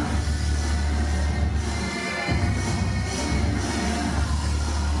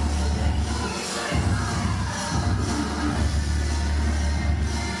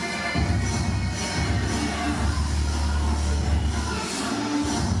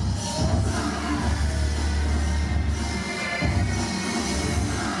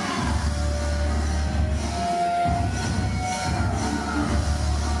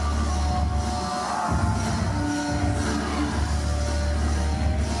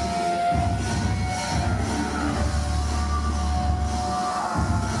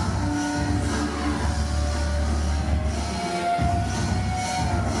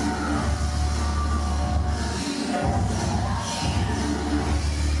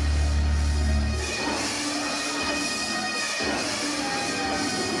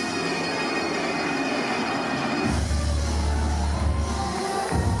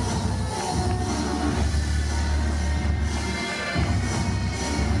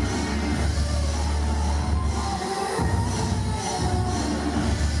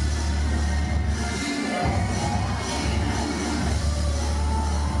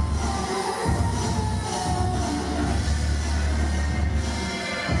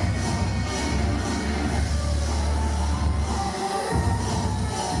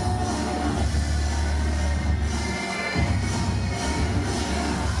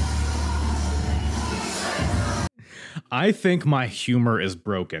 I think my humor is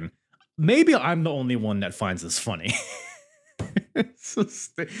broken. Maybe I'm the only one that finds this funny. Because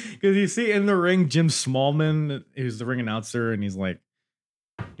you see in the ring, Jim Smallman, who's the ring announcer, and he's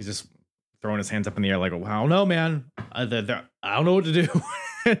just throwing his hands up in the air like, I don't know, man. I don't know what to do.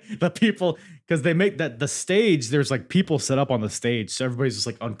 The people, because they make that the stage, there's like people set up on the stage, so everybody's just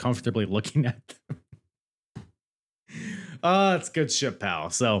like uncomfortably looking at them. It's good shit, pal.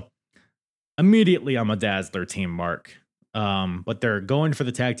 So immediately I'm a Dazzler team, Mark. But they're going for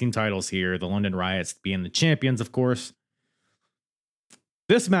the tag team titles here. The London Riots being the champions, of course.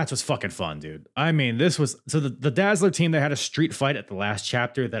 This match was fucking fun, dude. I mean, this was so the Dazzler team, they had a street fight at the last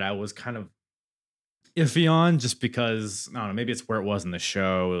chapter that I was kind of iffy on, just because I don't know, maybe it's where it was in the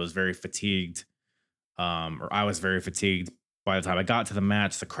show. It was very fatigued. Or I was very fatigued by the time I got to the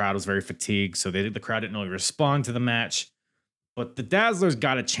match. The crowd was very fatigued, so the crowd didn't really respond to the match. But the Dazzlers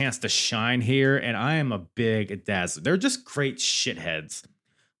got a chance to shine here, and I am a big Dazzler. They're just great shitheads.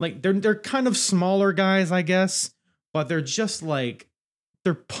 Like they're kind of smaller guys, I guess, but they're just like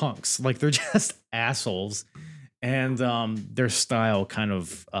they're punks. Like they're just assholes, and their style kind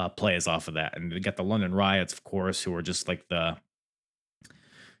of plays off of that. And they got the London Riots, of course, who are just like the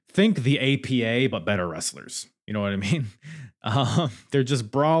APA but better wrestlers. You know what I mean? They're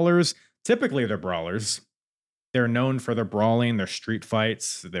just brawlers. Typically, they're brawlers. They're known for their brawling, their street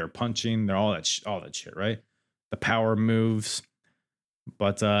fights, their punching, they're all that shit, right? The power moves.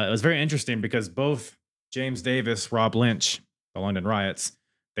 But it was very interesting because both James Davis, Rob Lynch, the London Riots,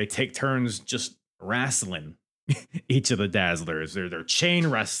 they take turns just wrestling each of the Dazzlers. They're chain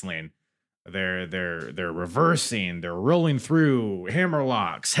wrestling. They're reversing. They're rolling through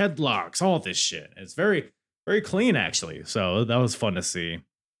hammerlocks, headlocks, all this shit. It's very, very clean, actually. So that was fun to see.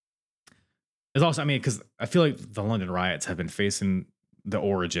 It's also, I mean, because I feel like the London Riots have been facing the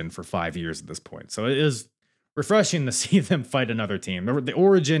Origin for 5 years at this point. So it is refreshing to see them fight another team. The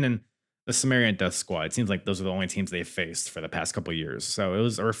Origin and the Sumerian Death Squad, it seems like those are the only teams they've faced for the past couple of years. So it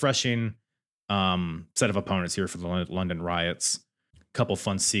was a refreshing set of opponents here for the London Riots. Couple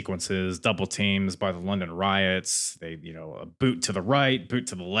fun sequences, double teams by the London Riots. They, a boot to the right, boot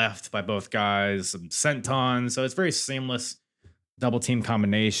to the left by both guys, some sentons. So it's very seamless. Double team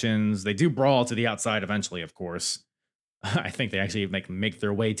combinations. They do brawl to the outside eventually, of course. I think they actually make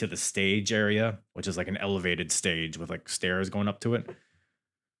their way to the stage area, which is like an elevated stage with like stairs going up to it.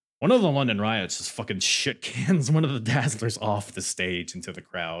 One of the London Riots just fucking shit cans one of the Dazzlers off the stage into the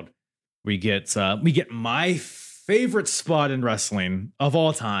crowd. We get my favorite spot in wrestling of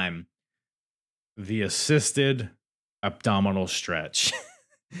all time, the assisted abdominal stretch.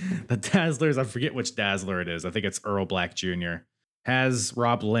 The Dazzlers, I forget which Dazzler it is. I think it's Earl Black Jr. has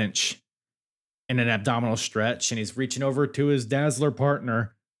Rob Lynch in an abdominal stretch, and he's reaching over to his Dazzler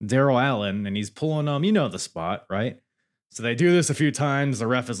partner, Daryl Allen, and he's pulling the spot, right? So they do this a few times. The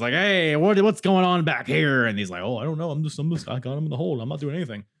ref is like, "Hey, what's going on back here?" And he's like, "Oh, I don't know. I'm just I got him in the hold. I'm not doing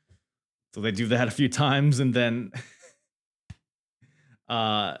anything." So they do that a few times, and then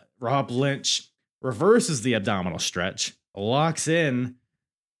Rob Lynch reverses the abdominal stretch, locks in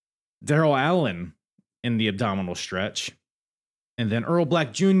Daryl Allen in the abdominal stretch. And then Earl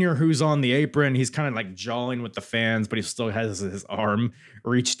Black Jr., who's on the apron, he's kind of like jawing with the fans, but he still has his arm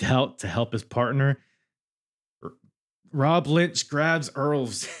reached out to help his partner. Rob Lynch grabs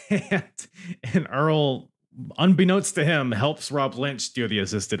Earl's hand, and Earl, unbeknownst to him, helps Rob Lynch do the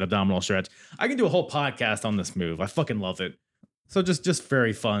assisted abdominal stretch. I can do a whole podcast on this move. I fucking love it. So just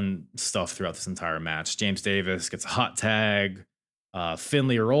very fun stuff throughout this entire match. James Davis gets a hot tag.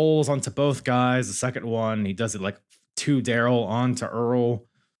 Finley rolls onto both guys. The second one, he does it like to Daryl onto Earl.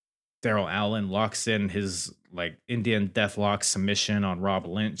 Daryl Allen locks in his like Indian deathlock submission on Rob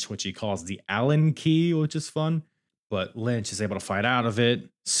Lynch, which he calls the Allen key, which is fun. But Lynch is able to fight out of it.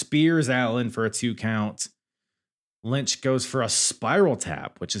 Spears Allen for a 2 count. Lynch goes for a spiral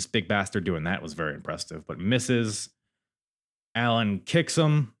tap, which is Big Bastard doing that was very impressive, but misses. Allen kicks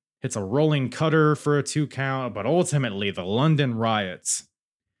him, hits a rolling cutter for a 2 count, but ultimately the London Riots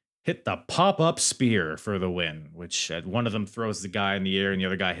hit the pop-up spear for the win, which one of them throws the guy in the air and the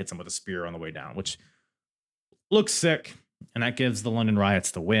other guy hits him with a spear on the way down, which looks sick. And that gives the London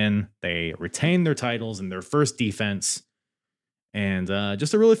Riots the win. They retain their titles in their first defense. And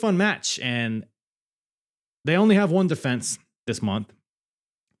just a really fun match. And they only have one defense this month,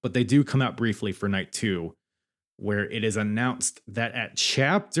 but they do come out briefly for night 2, where it is announced that at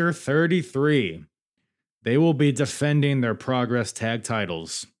Chapter 33, they will be defending their Progress Tag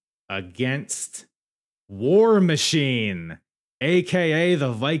titles against War Machine, a.k.a.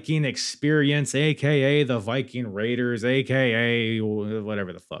 the Viking Experience, a.k.a. the Viking Raiders, a.k.a.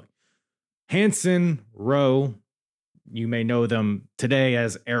 whatever the fuck. Hanson, Rowe, you may know them today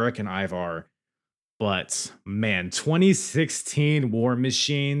as Eric and Ivar. But, man, 2016 War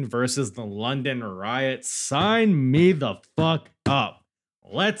Machine versus the London Riot. Sign me the fuck up.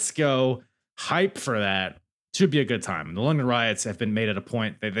 Let's go. Hype for that. Should be a good time. The London Riots have been made at a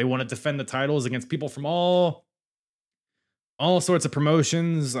point that they want to defend the titles against people from all sorts of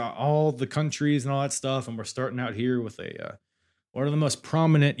promotions, all the countries and all that stuff. And we're starting out here with one of the most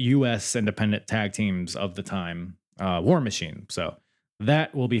prominent U.S. independent tag teams of the time, War Machine. So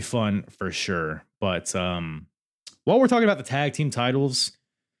that will be fun for sure. But while we're talking about the tag team titles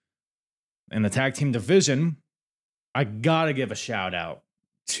and the tag team division, I gotta give a shout out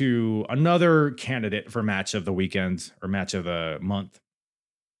to another candidate for match of the weekend or match of the month.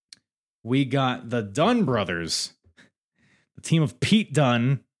 We got the Dunn brothers, the team of Pete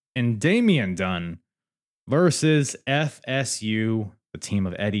Dunne and Damian Dunn versus FSU, the team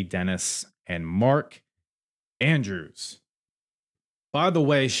of Eddie Dennis and Mark Andrews. By the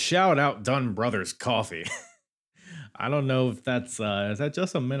way, shout out Dunn Brothers Coffee. I don't know if that's is that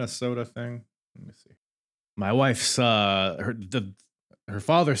just a Minnesota thing? Let me see. My wife's her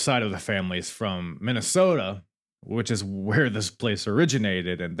father's side of the family is from Minnesota, which is where this place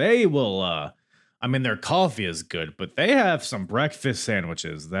originated, and they will I mean, their coffee is good, but they have some breakfast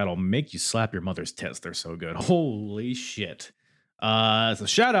sandwiches that'll make you slap your mother's tits. They're so good. Holy shit. So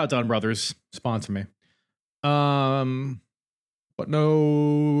shout out Dunn Brothers, sponsor me. But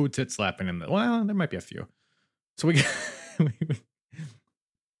no tit slapping in the, well, there might be a few. So we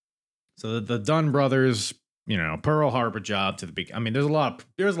so the Dunn Brothers, you know, Pearl Harbor job to the big. I mean, there's a lot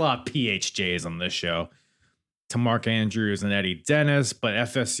of PHJs on this show to Mark Andrews and Eddie Dennis, but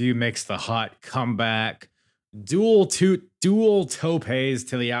FSU makes the hot comeback. Dual topes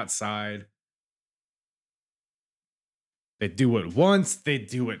to the outside. They do it once, they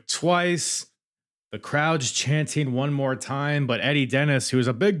do it twice. The crowd's chanting one more time, but Eddie Dennis, who's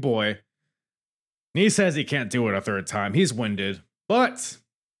a big boy, he says he can't do it a third time. He's winded. But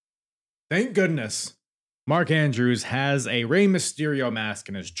thank goodness, Mark Andrews has a Rey Mysterio mask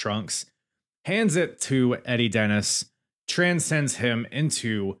in his trunks, hands it to Eddie Dennis, transcends him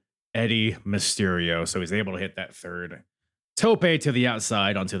into Eddie Mysterio. So he's able to hit that third tope to the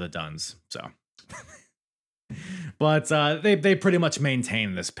outside onto the Dunns. So, but they pretty much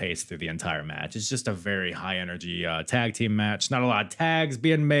maintain this pace through the entire match. It's just a very high energy tag team match. Not a lot of tags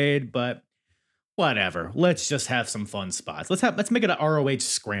being made, but whatever. Let's just have some fun spots. Let's make it an ROH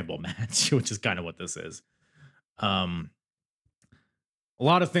scramble match, which is kind of what this is. A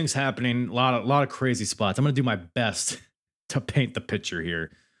lot of things happening, a lot of crazy spots. I'm going to do my best to paint the picture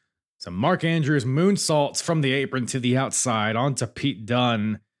here. So Mark Andrews moonsaults from the apron to the outside onto Pete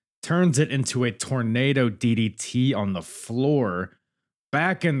Dunne, turns it into a tornado DDT on the floor.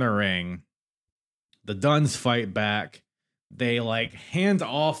 Back in the ring, the Dunns fight back. They hand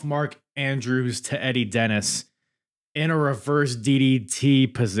off Mark Andrews to Eddie Dennis in a reverse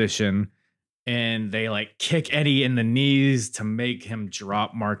DDT position. And they kick Eddie in the knees to make him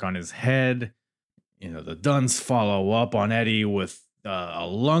drop Mark on his head. You know, the Dunns follow up on Eddie with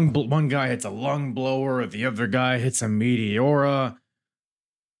one guy hits a lung blower, the other guy hits a Meteora.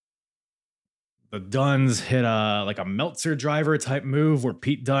 The Dunns hit a Meltzer driver type move where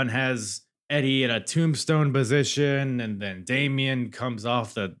Pete Dunne has Eddie in a tombstone position, and then Damian comes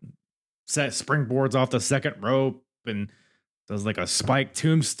off the springboards off the second rope and does a spike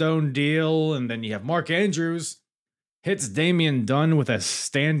tombstone deal. And then you have Mark Andrews hits Damian Dunne with a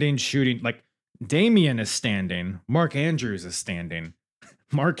standing shooting. Damian is standing, Mark Andrews is standing.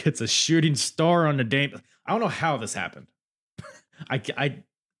 Mark hits a shooting star on the Damian. I don't know how this happened. I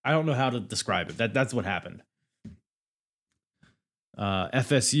don't know how to describe it. That's what happened.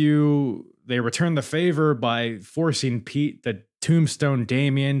 FSU, they return the favor by forcing Pete the tombstone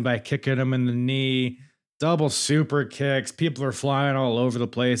Damian by kicking him in the knee. Double super kicks. People are flying all over the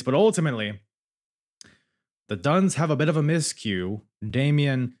place. But ultimately, the Dunns have a bit of a miscue.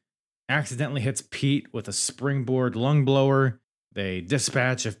 Damian accidentally hits Pete with a springboard lung blower. They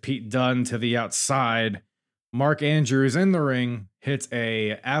dispatch of Pete Dunne to the outside. Mark Andrews in the ring hits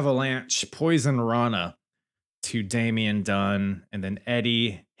a avalanche poison rana to Damian Dunne. And then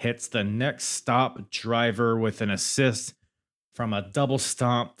Eddie hits the next stop driver with an assist from a double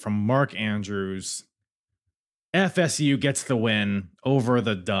stomp from Mark Andrews. FSU gets the win over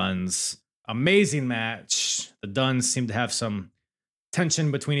the Dunns. Amazing match. The Dunns seem to have some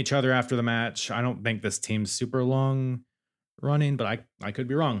tension between each other after the match. I don't think this team's super long running, but I could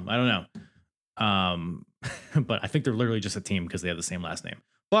be wrong. I don't know. But I think they're literally just a team because they have the same last name.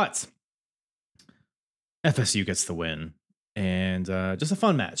 But FSU gets the win, and just a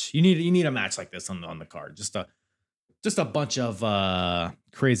fun match. You need a match like this on the card. Just a bunch of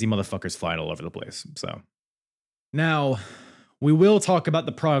crazy motherfuckers flying all over the place. So. Now, we will talk about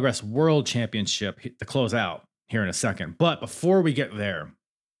the Progress World Championship to close out here in a second. But before we get there,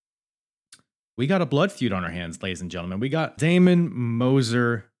 we got a blood feud on our hands, ladies and gentlemen. We got Damon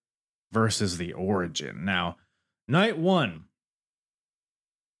Moser versus The Origin. Now, night one,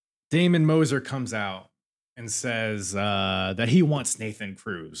 Damon Moser comes out and says that he wants Nathan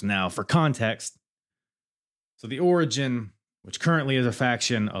Cruz. Now, for context, so The Origin, which currently is a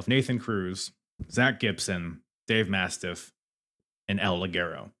faction of Nathan Cruz, Zach Gibson, Dave Mastiff, and El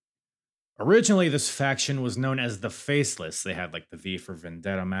Ligero. Originally, this faction was known as the Faceless. They had like the V for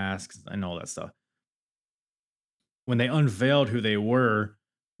Vendetta masks and all that stuff. When they unveiled who they were,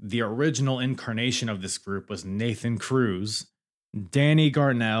 the original incarnation of this group was Nathan Cruz, Danny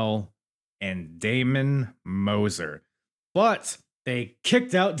Garnell, and Damon Moser. But they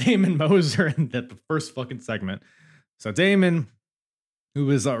kicked out Damon Moser in the first fucking segment. So Damon, who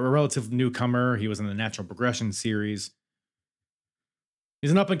was a relative newcomer, he was in the Natural Progression series.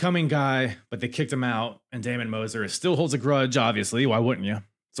 He's an up-and-coming guy, but they kicked him out, and Damon Moser still holds a grudge, obviously. Why wouldn't you?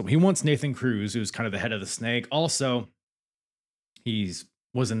 So he wants Nathan Cruz, who's kind of the head of the snake. Also,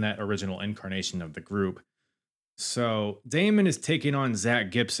 was in that original incarnation of the group. So Damon is taking on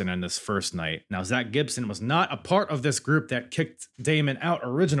Zach Gibson in this first night. Now, Zach Gibson was not a part of this group that kicked Damon out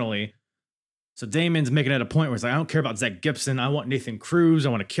originally. So Damon's making it a point where he's like, I don't care about Zach Gibson. I want Nathan Cruz. I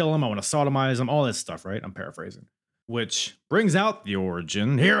want to kill him. I want to sodomize him. All this stuff, right? I'm paraphrasing. Which brings out The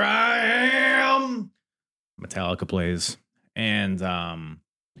Origin. Here I am. Metallica plays. And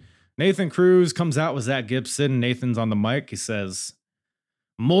Nathan Cruz comes out with Zach Gibson. Nathan's on the mic. He says,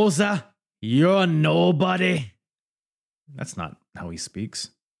 Moser, you're nobody. That's not how he speaks.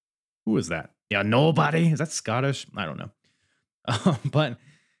 Who is that? Yeah, nobody. Is that Scottish? I don't know. But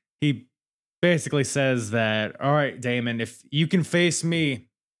he basically says that, all right, Damon, if you can face me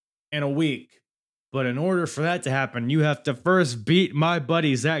in a week, but in order for that to happen, you have to first beat my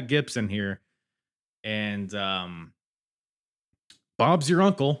buddy Zach Gibson here. And Bob's your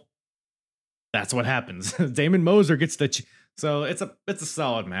uncle. That's what happens. Damon Moser gets the... So it's a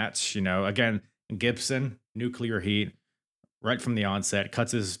solid match, you know. Again, Gibson, nuclear heat, right from the onset,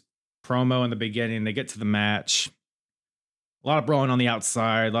 cuts his promo in the beginning. They get to the match. A lot of brawling on the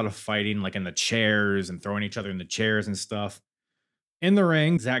outside, a lot of fighting, like in the chairs and throwing each other in the chairs and stuff. In the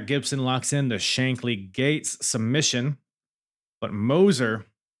ring, Zach Gibson locks in the Shankly Gates submission, but Moser,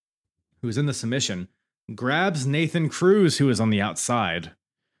 who's in the submission, grabs Nathan Cruz, who is on the outside.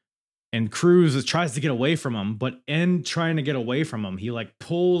 And Cruz tries to get away from him, but in trying to get away from him, he like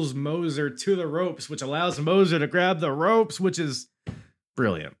pulls Moser to the ropes, which allows Moser to grab the ropes, which is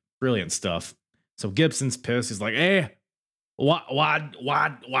brilliant stuff. So Gibson's pissed. He's like, "Hey, why'd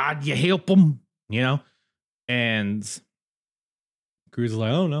you help him?" You know, and Cruz is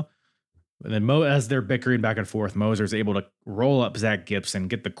like, "Oh no." And then as they're bickering back and forth, Moser's able to roll up Zach Gibson,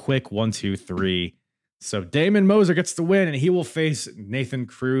 get the quick 1, 2, 3. So Damon Moser gets the win, and he will face Nathan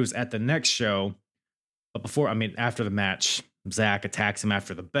Cruz at the next show. But after the match, Zach attacks him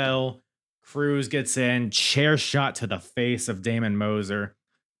after the bell. Cruz gets in, chair shot to the face of Damon Moser,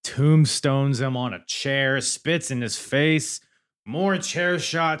 tombstones him on a chair, spits in his face. More chair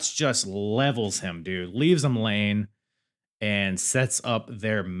shots, just levels him, dude. Leaves him laying and sets up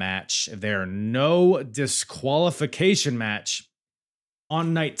their match. Their no disqualification match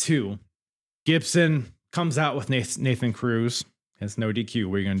on night 2. Gibson comes out with Nathan Cruz. Has no DQ.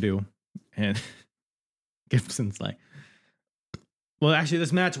 What are you going to do? And Gibson's like, well, actually,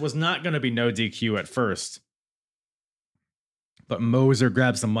 this match was not going to be no DQ at first. But Moser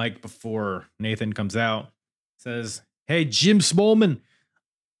grabs the mic before Nathan comes out. Says, hey, Jim Smallman,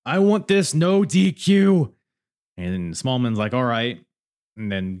 I want this no DQ. And Smallman's like, all right.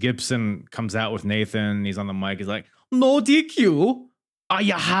 And then Gibson comes out with Nathan. He's on the mic. He's like, no DQ. Are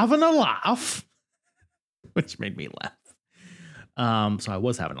you having a laugh? Which made me laugh. So I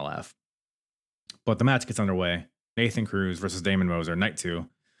was having a laugh. But the match gets underway. Nathan Cruz versus Damon Moser, night 2.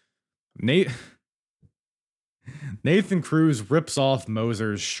 Nathan Cruz rips off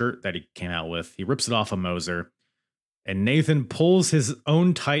Moser's shirt that he came out with. He rips it off of Moser. And Nathan pulls his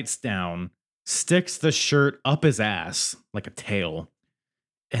own tights down, sticks the shirt up his ass like a tail.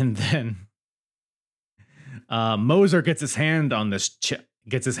 And then Moser gets his hand on this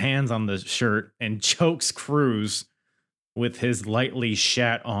gets his hands on the shirt and chokes Cruz with his lightly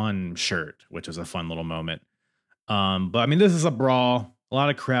shat on shirt, which was a fun little moment. But this is a brawl, a lot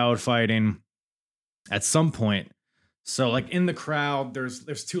of crowd fighting at some point. So like in the crowd, there's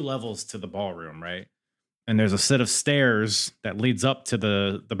 2 levels to the ballroom, right? And there's a set of stairs that leads up to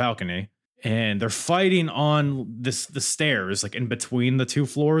the balcony. And they're fighting on the stairs, like in between the 2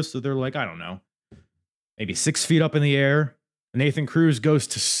 floors. So they're like, I don't know, maybe 6 feet up in the air. Nathan Cruz goes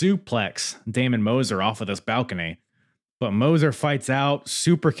to suplex Damon Moser off of this balcony. But Moser fights out,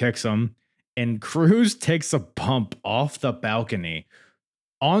 super kicks him, and Cruz takes a bump off the balcony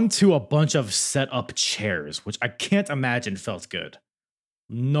onto a bunch of set up chairs, which I can't imagine felt good.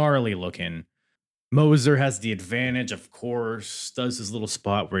 Gnarly looking. Moser has the advantage, of course, does his little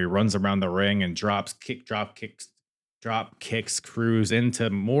spot where he runs around the ring and drop kicks Cruz into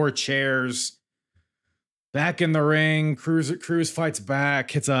more chairs. Back in the ring, Cruz fights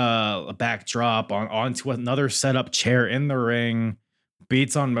back, hits a backdrop onto another setup chair in the ring,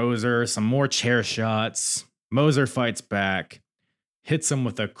 beats on Moser, some more chair shots. Moser fights back, hits him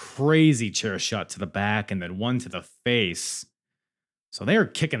with a crazy chair shot to the back and then one to the face. So they are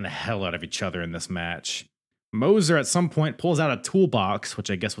kicking the hell out of each other in this match. Moser at some point pulls out a toolbox, which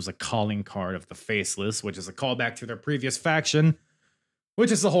I guess was a calling card of the Faceless, which is a callback to their previous faction,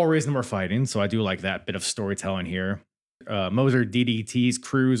 which is the whole reason we're fighting. So I do like that bit of storytelling here. Moser DDTs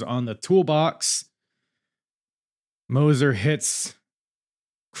Cruz on the toolbox. Moser hits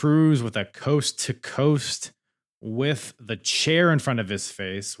Cruz with a coast to coast with the chair in front of his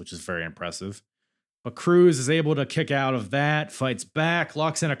face, which is very impressive. But Cruz is able to kick out of that, fights back,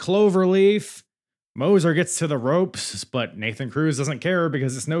 locks in a cloverleaf. Moser gets to the ropes, but Nathan Cruz doesn't care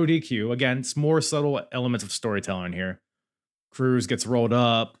because it's no DQ. Again, it's more subtle elements of storytelling here. Cruz gets rolled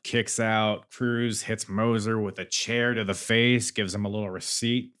up, kicks out. Cruz hits Moser with a chair to the face, gives him a little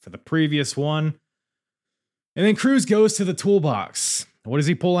receipt for the previous one. And then Cruz goes to the toolbox. What does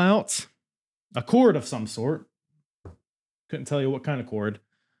he pull out? A cord of some sort. Couldn't tell you what kind of cord.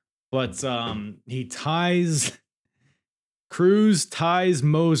 But Cruz ties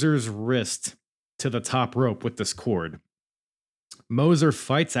Moser's wrist to the top rope with this cord. Moser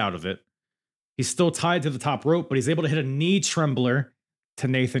fights out of it. He's still tied to the top rope, but he's able to hit a knee trembler to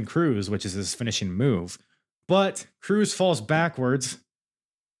Nathan Cruz, which is his finishing move. But Cruz falls backwards,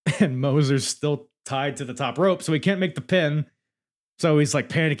 and Moser's still tied to the top rope, so he can't make the pin. So he's like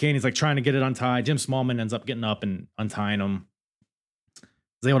panicking. He's like trying to get it untied. Jim Smallman ends up getting up and untying him.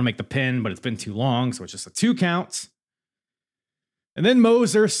 He's able to make the pin, but it's been too long, so it's just a 2 count. And then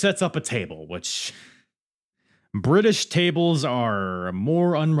Moser sets up a table, which British tables are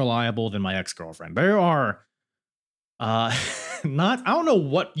more unreliable than my ex-girlfriend. There are I don't know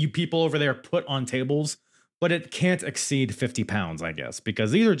what you people over there put on tables, but it can't exceed 50 pounds, I guess,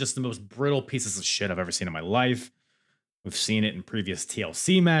 because these are just the most brittle pieces of shit I've ever seen in my life. We've seen it in previous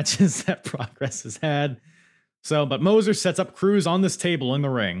TLC matches that Progress has had. But Moser sets up Cruz on this table in the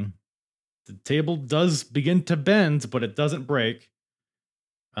ring. The table does begin to bend, but it doesn't break.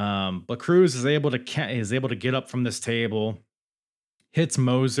 But Cruz is able to get up from this table, hits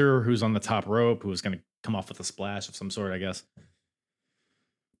Moser, who's on the top rope, who's going to come off with a splash of some sort, I guess.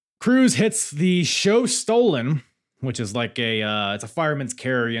 Cruz hits the show stolen, which is like it's a fireman's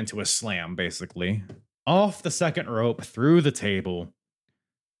carry into a slam, basically, off the second rope through the table.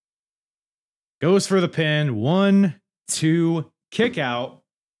 Goes for the pin. 1, 2, kick out.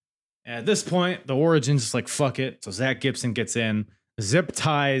 And at this point, the Origin's just like, fuck it. So Zach Gibson gets in, zip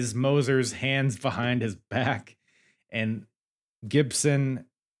ties Moser's hands behind his back, and Gibson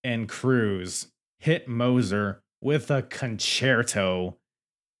and Cruz hit Moser with a concerto,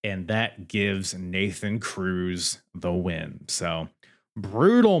 and that gives Nathan Cruz the win. So,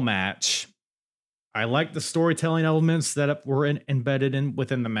 brutal match. I like the storytelling elements that were embedded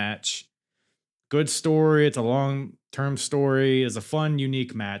within the match. Good story. It's a long-term story. It's a fun,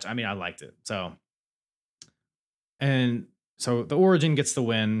 unique match. I mean, I liked it. So the Origin gets the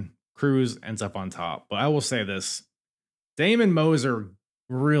win. Cruz ends up on top. But I will say this. Damon Moser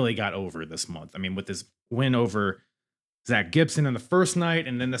really got over this month. I mean, with his win over Zach Gibson in the first night,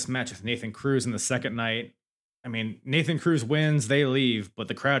 and then this match with Nathan Cruz in the second night. I mean, Nathan Cruz wins, they leave, but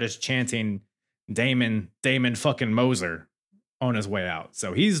the crowd is chanting Damon fucking Moser on his way out.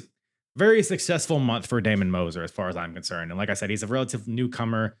 So he's very successful month for Damon Moser, as far as I'm concerned. And like I said, he's a relative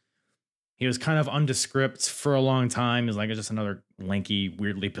newcomer. He was kind of undescript for a long time. He's like just another lanky,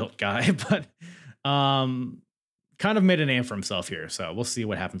 weirdly built guy, but kind of made a name for himself here. So we'll see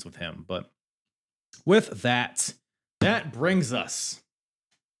what happens with him. But with that brings us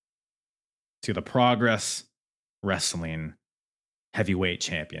to the Progress Wrestling Heavyweight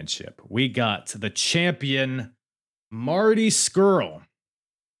Championship. We got the champion, Marty Scurll.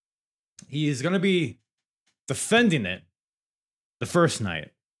 He is going to be defending it the first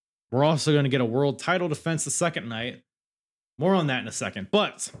night. We're also going to get a world title defense the second night. More on that in a second.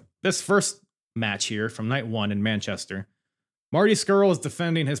 But this first match here from night 1 in Manchester, Marty Scurll is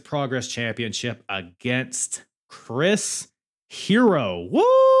defending his Progress Championship against Chris Hero. Woo!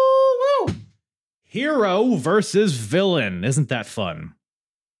 Woo! Hero versus Villain. Isn't that fun?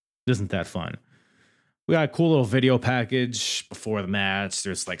 We got a cool little video package before the match.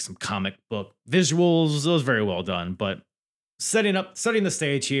 There's like some comic book visuals. It was very well done, but setting the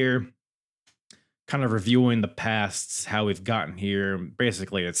stage here, kind of reviewing the past, how we've gotten here.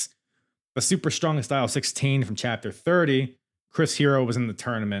 Basically, it's the Super Strong Style 16 from Chapter 30. Chris Hero was in the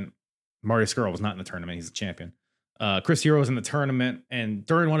tournament. Marty Scurll was not in the tournament. He's a champion. Chris Hero was in the tournament, and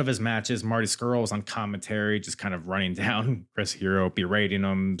during one of his matches, Marty Scurll was on commentary, just kind of running down Chris Hero, berating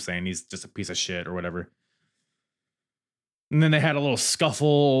him, saying he's just a piece of shit or whatever. And then they had a little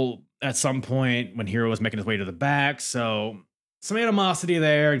scuffle at some point when Hero was making his way to the back. So some animosity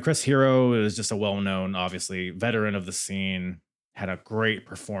there. And Chris Hero is just a well-known, obviously, veteran of the scene. Had a great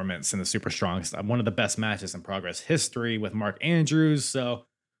performance in the Super Strong Style. One of the best matches in Progress history with Mark Andrews. So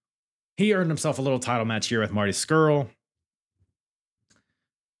he earned himself a little title match here with Marty Scurll.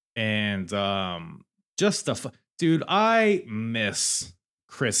 And dude, I miss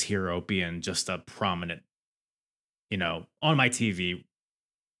Chris Hero being just a prominent, on my TV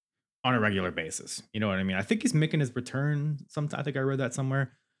on a regular basis. You know what I mean? I think he's making his return sometime. I think I read that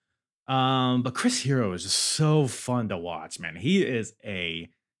somewhere. But Chris Hero is just so fun to watch, man. He is a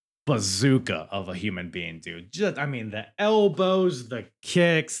bazooka of a human being, dude. The elbows, the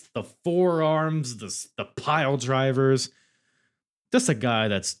kicks, the forearms, the pile drivers. Just a guy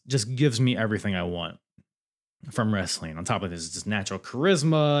that's just gives me everything I want from wrestling. On top of his just natural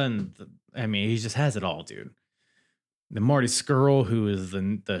charisma, and he just has it all, dude. The Marty Scurll, who is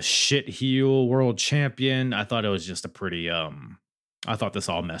the shit heel world champion, I thought it was just a pretty I thought this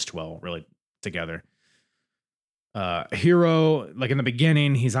all meshed well, really together. Hero, like in the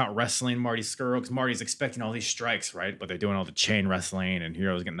beginning, he's out wrestling Marty Scurll because Marty's expecting all these strikes, right? But they're doing all the chain wrestling, and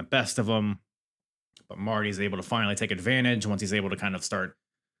Hero's getting the best of them. But Marty's able to finally take advantage once he's able to kind of start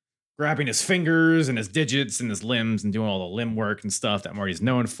grabbing his fingers and his digits and his limbs and doing all the limb work and stuff that Marty's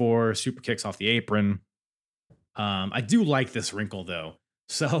known for. Super kicks off the apron. I do like this wrinkle though.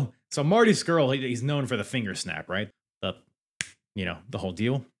 So Marty Scurll, he's known for the finger snap, right? The whole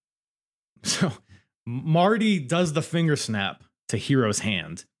deal. So Marty does the finger snap to Hero's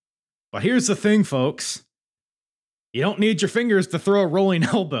hand. But here's the thing, folks. You don't need your fingers to throw a rolling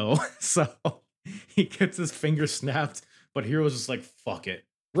elbow. So he gets his finger snapped, but Hero's just like, fuck it.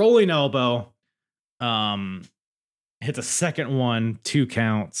 Rolling elbow. Hits a second one, 2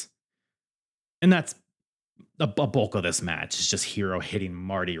 counts. And that's a bulk of this match. It's just Hero hitting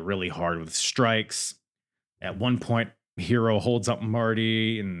Marty really hard with strikes. At one point, Hero holds up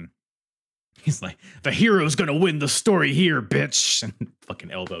Marty and he's like, the Hero's gonna win the story here, bitch. And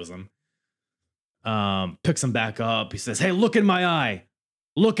fucking elbows him. Picks him back up. He says, hey, look in my eye.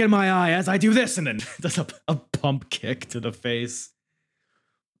 Look in my eye as I do this. And then does a pump kick to the face.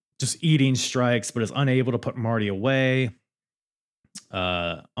 Just eating strikes, but is unable to put Marty away.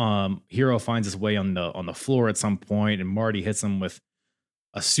 Hero finds his way on the floor at some point, and Marty hits him with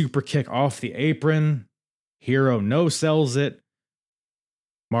a super kick off the apron. Hero no-sells it.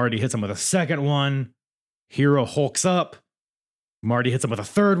 Marty hits him with a second one. Hero hulks up. Marty hits him with a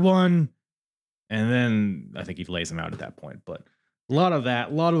third one. And then I think he lays him out at that point. But a lot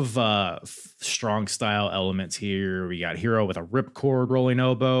of strong style elements here. We got Hero with a ripcord rolling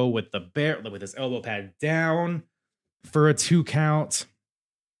elbow with his elbow pad down for a 2 count.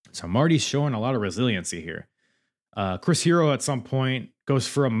 So Marty's showing a lot of resiliency here. Chris Hero at some point goes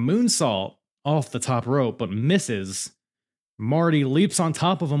for a moonsault off the top rope, but misses. Marty leaps on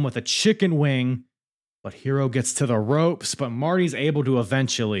top of him with a chicken wing, but Hero gets to the ropes, but Marty's able to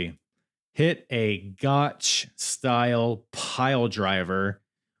eventually hit a Gotch style pile driver.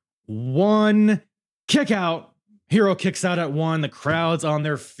 1 kick out. Hero kicks out at 1. The crowd's on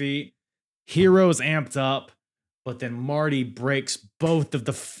their feet. Hero's amped up, but then Marty breaks both of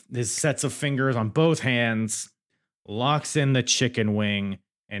his sets of fingers on both hands, locks in the chicken wing,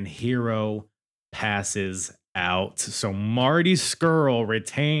 and Hero passes out. So Marty Scurll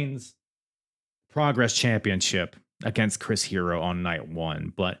retains Progress Championship against Chris Hero on night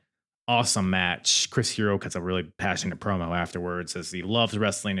 1. But awesome match. Chris Hero cuts a really passionate promo afterwards, says he loves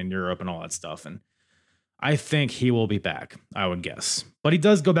wrestling in Europe and all that stuff. And I think he will be back, I would guess. But he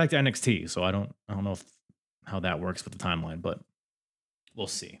does go back to NXT, so I don't know how that works with the timeline, but we'll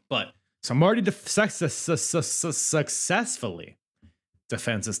see. But so Marty successfully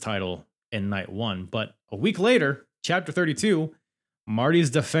defends his title in night 1. But a week later, Chapter 32, Marty's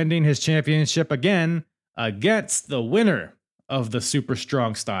defending his championship again against the winner of the Super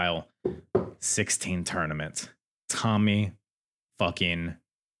Strong Style 16 tournament, Tommy fucking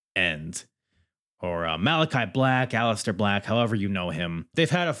End. Or Malachi Black, Aleister Black, however you know him. They've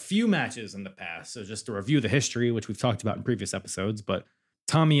had a few matches in the past, so just to review the history, which we've talked about in previous episodes, but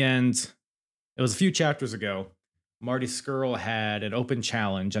Tommy End It was a few chapters ago. Marty Scurll had an open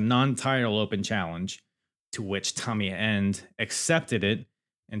challenge, a non-title open challenge, to which Tommy End accepted it,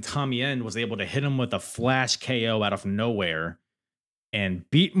 and Tommy End was able to hit him with a flash KO out of nowhere and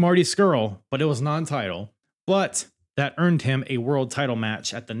beat Marty Scurll, but it was non-title. But that earned him a world title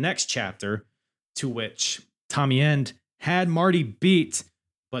match at the next chapter, to which Tommy End had Marty beat,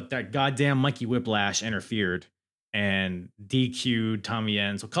 but that goddamn Mikey Whiplash interfered and DQ'd Tommy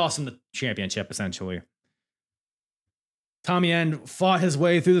End, so cost him the championship, essentially. Tommy End fought his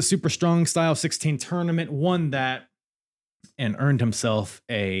way through the Super Strong Style 16 tournament, won that, and earned himself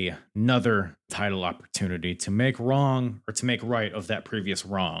another title opportunity to make right of that previous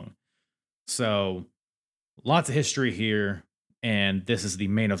wrong. So, lots of history here, and this is the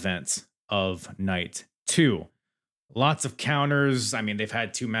main event of night 2. Lots of counters. I mean, they've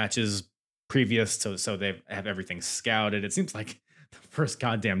had 2 matches previous, so they have everything scouted. It seems like the first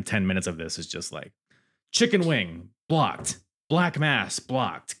goddamn 10 minutes of this is just like chicken wing, blocked, black mass,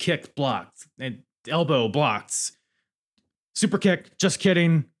 blocked, kick, blocked, and elbow, blocked, super kick, just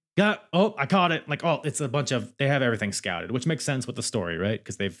kidding. I caught it. Like, it's a bunch of, they have everything scouted, which makes sense with the story, right?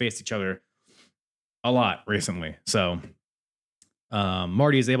 Because they've faced each other a lot recently. So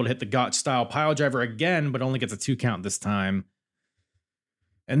Marty is able to hit the Gotch style pile driver again, but only gets a 2 count this time.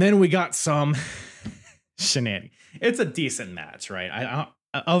 And then we got some shenanigans. It's a decent match, right?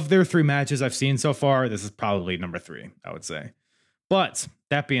 Of their 3 matches I've seen so far, this is probably number 3, I would say. But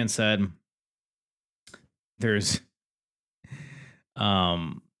that being said, there's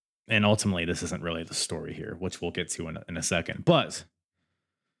and ultimately this isn't really the story here, which we'll get to in a second. But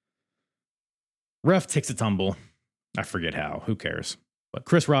ref takes a tumble. I forget how. Who cares? But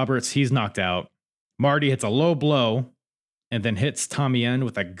Chris Roberts, he's knocked out. Marty hits a low blow and then hits Tommy End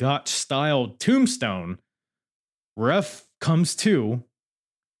with a Gotch-style tombstone. Ref comes to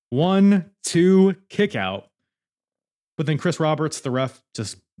 1, 2, kick out. But then Chris Roberts, the ref,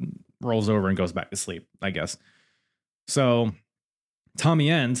 just rolls over and goes back to sleep, I guess. So Tommy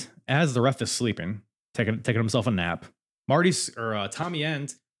End, as the ref is sleeping, taking himself a nap, Tommy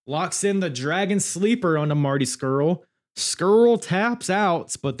End locks in the Dragon Sleeper onto Marty Scurll. Scurll taps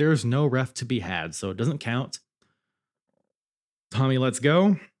out, but there's no ref to be had, so it doesn't count. Tommy lets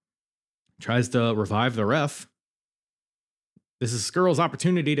go, tries to revive the ref. This is Scurll's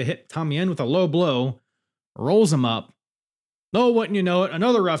opportunity to hit Tommy End with a low blow, rolls him up. Oh, wouldn't you know it,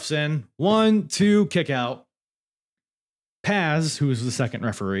 another ref's in. 1, 2, kick out. Paz, who's the second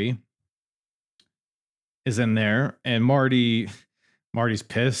referee, is in there, and Marty's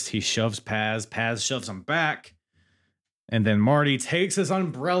pissed. He shoves Paz. Paz shoves him back. And then Marty takes his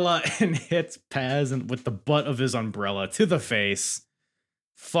umbrella and hits Paz with the butt of his umbrella to the face.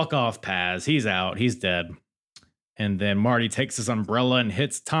 Fuck off, Paz. He's out. He's dead. And then Marty takes his umbrella and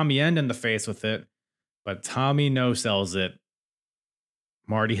hits Tommy End in the face with it. But Tommy no-sells it.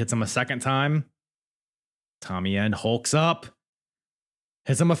 Marty hits him a second time. Tommy End hulks up.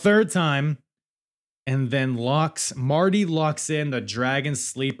 Hits him a third time. And then Marty locks in the Dragon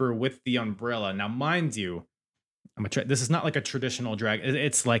Sleeper with the umbrella. Now, mind you, this is not like a traditional dragon.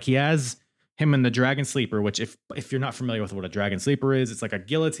 It's like he has him in the Dragon Sleeper, which if you're not familiar with what a Dragon Sleeper is, it's like a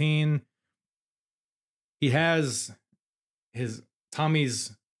guillotine. He has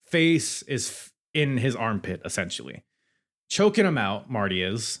Tommy's face is in his armpit, essentially. Choking him out, Marty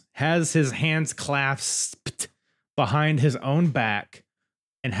has his hands clasped behind his own back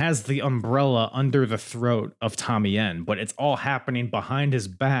and has the umbrella under the throat of Tommy End, but it's all happening behind his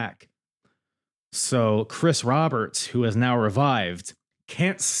back. So Chris Roberts, who is now revived,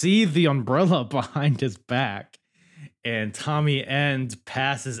 can't see the umbrella behind his back, and Tommy End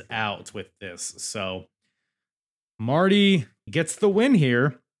passes out with this. So Marty gets the win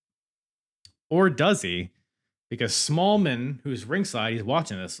here, or does he? Because Smallman, who's ringside, he's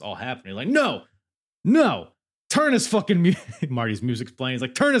watching this all happen. He's like, no, turn his fucking music. Marty's music's playing. He's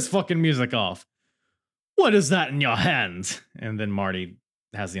like, turn his fucking music off. What is that in your hand? And then Marty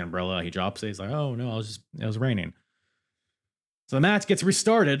has the umbrella. He drops it. He's like, oh no, it was raining. So the match gets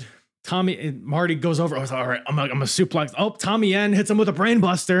restarted. Marty goes over. Oh, all right, I'm a suplex. Oh, Tommy End hits him with a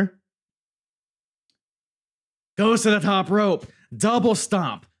brainbuster. Goes to the top rope. Double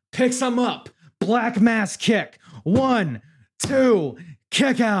stomp. Picks him up. Black mass kick. 1, 2,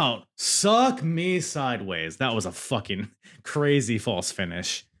 kick out. Suck me sideways. That was a fucking crazy false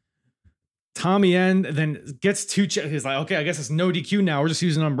finish. Tommy End then gets 2 chairs. He's like, okay, I guess it's no DQ now. We're just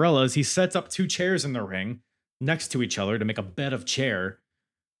using umbrellas. He sets up 2 chairs in the ring next to each other to make a bed of chair.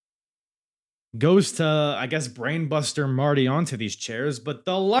 Goes to, I guess, brainbuster Marty onto these chairs, but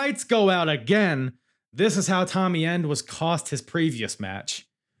the lights go out again. This is how Tommy End was cost his previous match.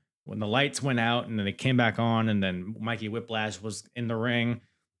 when the lights went out and then they came back on, and then Mikey Whiplash was in the ring.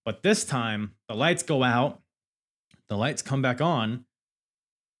 But this time, the lights go out, the lights come back on,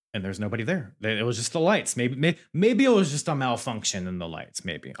 and there's nobody there. It was just the lights. Maybe it was just a malfunction in the lights.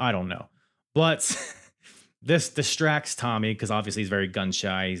 Maybe, I don't know. But this distracts Tommy because obviously he's very gun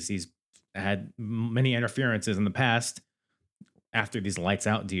shy. He's had many interferences in the past after these lights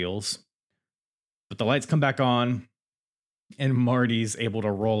out deals. But the lights come back on, and Marty's able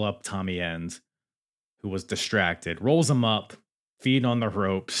to roll up Tommy End, who was distracted, rolls him up, feet on the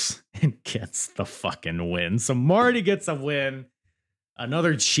ropes, and gets the fucking win. So Marty gets a win,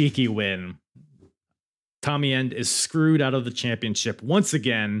 another cheeky win. Tommy End is screwed out of the championship once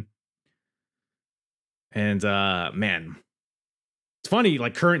again. And man, it's funny,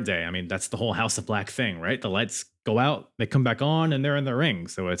 like current day. I mean, that's the whole House of Black thing, right? The lights go out, they come back on, and they're in the ring.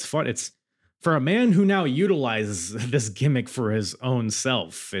 So it's fun. It's for a man who now utilizes this gimmick for his own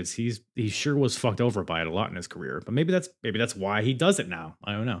self. He sure was fucked over by it a lot in his career. But maybe that's why he does it now.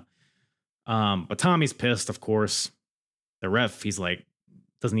 I don't know. But Tommy's pissed, of course. The ref, he's like,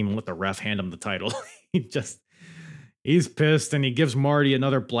 doesn't even let the ref hand him the title. He's pissed, and he gives Marty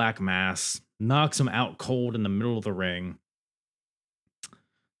another black mass, knocks him out cold in the middle of the ring.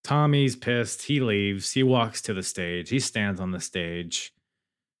 Tommy's pissed. He leaves. He walks to the stage. He stands on the stage.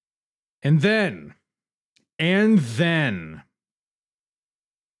 And then,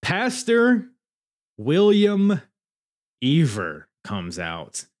 Pastor William Ever comes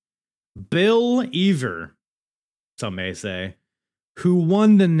out. Bill Ever, some may say, who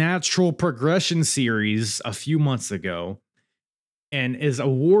won the Natural Progression Series a few months ago and is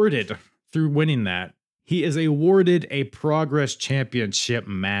awarded, through winning that, he is awarded a Progress Championship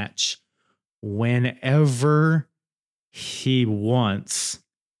match whenever he wants,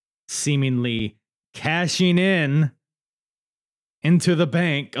 seemingly cashing in into the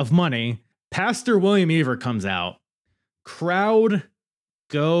bank of money. Pastor William Ever comes out. Crowd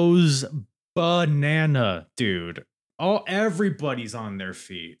goes banana, dude. Everybody's on their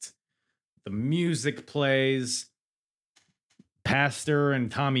feet. The music plays. Pastor and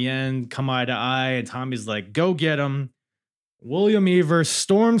Tommy End come eye to eye, and Tommy's like, go get him. William Ever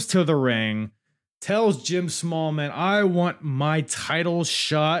storms to the ring, tells Jim Smallman, I want my title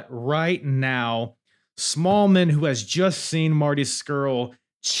shot right now. Smallman, who has just seen Marty Scurll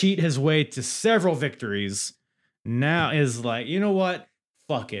cheat his way to several victories, now is like, you know what?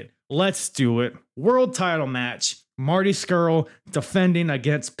 Fuck it. Let's do it. World title match. Marty Scurll defending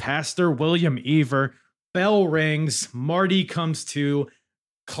against Pastor William Ever. Bell rings. Marty comes to.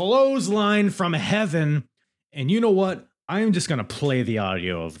 Clothesline from heaven. And you know what? I'm just going to play the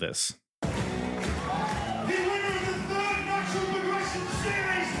audio of this.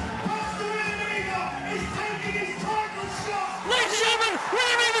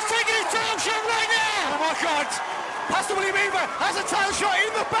 Pastor William Ever has a title shot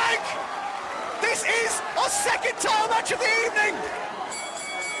in the bank. This is our second title match of the evening.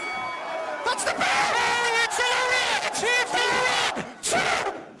 That's the bell. Oh, it's a red. It's a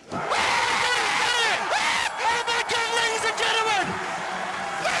red. Oh my God, ladies and gentlemen.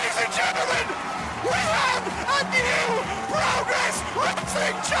 Ladies and gentlemen, we have a new Progress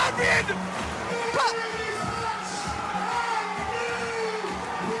Wrestling Champion.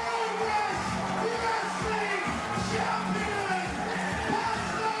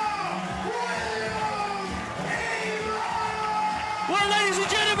 Ladies and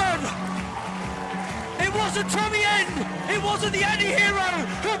gentlemen, it wasn't Tommy End, it wasn't the anti-hero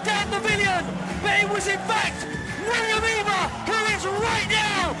who downed the villain, but it was in fact William Ever, who is right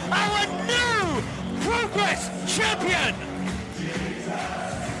now our new Progress Champion.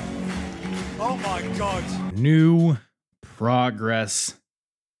 Oh my God. New Progress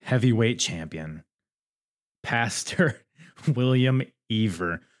Heavyweight Champion, Pastor William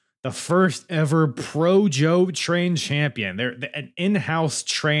Ever. The first ever Pro Joe trained champion. They're an in-house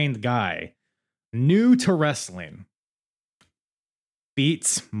trained guy, new to wrestling,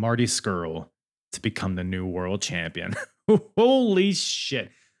 beats Marty Scurll to become the new world champion. Holy shit.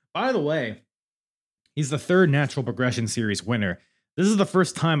 By the way, he's the third Natural Progression Series winner. This is the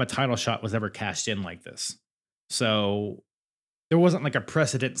first time a title shot was ever cashed in like this. So there wasn't like a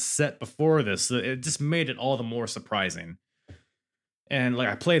precedent set before this. So it just made it all the more surprising. And like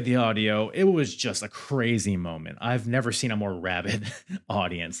I played the audio, it was just a crazy moment. I've never seen a more rabid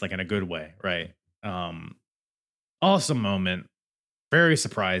audience, like in a good way, right? Awesome moment, very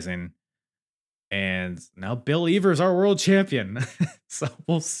surprising. And now Bill Ever's our world champion. So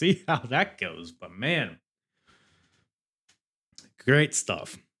we'll see how that goes. But man, great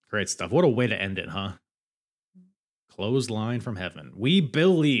stuff. Great stuff. What a way to end it, huh? Clothesline from heaven. We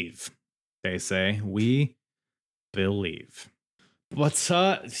believe, they say. We believe. But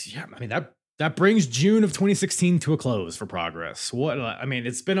yeah, I mean that brings June of 2016 to a close for Progress. What I mean,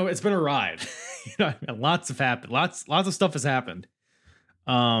 it's been a ride. You know, lots have happened. Lots of stuff has happened.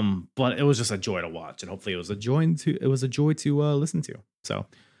 But it was just a joy to watch, and hopefully it was a joy to listen to. So,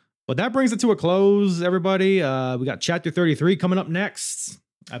 but that brings it to a close, everybody. We got Chapter 33 coming up next.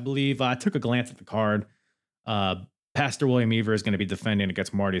 I believe I took a glance at the card. Pastor William Ever is going to be defending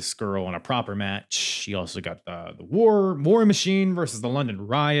against Marty Scurll in a proper match. He also got the War Machine versus the London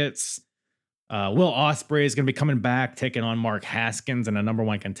Riots. Will Ospreay is going to be coming back, taking on Mark Haskins in a number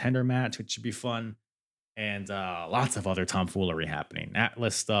 1 contender match, which should be fun. And lots of other tomfoolery happening.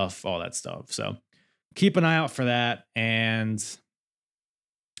 Atlas stuff, all that stuff. So keep an eye out for that. And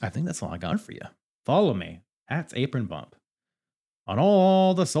I think that's all I got for you. Follow me at Apron Bump on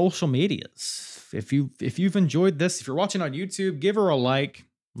all the social medias. If you've enjoyed this, if you're watching on YouTube, give her a like,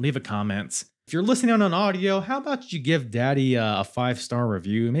 leave a comment. If you're listening on audio, how about you give Daddy a 5-star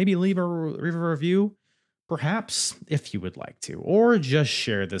review? Maybe leave a review, perhaps, if you would like to. Or just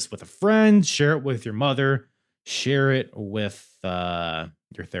share this with a friend, share it with your mother, share it with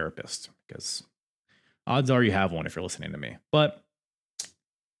your therapist, because odds are you have one if you're listening to me. But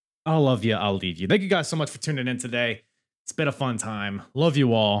I'll love you. I'll leave you. Thank you guys so much for tuning in today. It's been a fun time. Love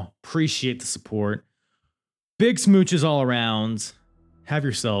you all. Appreciate the support. Big smooches all around. Have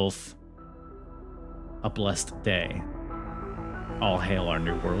yourself a blessed day. All hail our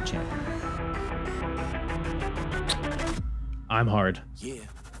new world champion. I'm hard. Yeah.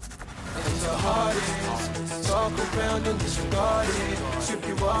 It's the hardest. Talk around and disregard it. Strip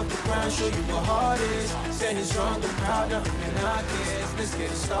you off the ground, show you what heart is. Standing strong and proud, nothing I guess. Let's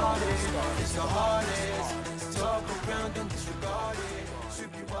get it started. It's the hardest. Talk around and disregard it.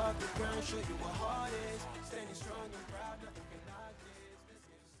 Strip you off the ground, show you what heart is. Standing strong and proud, nothing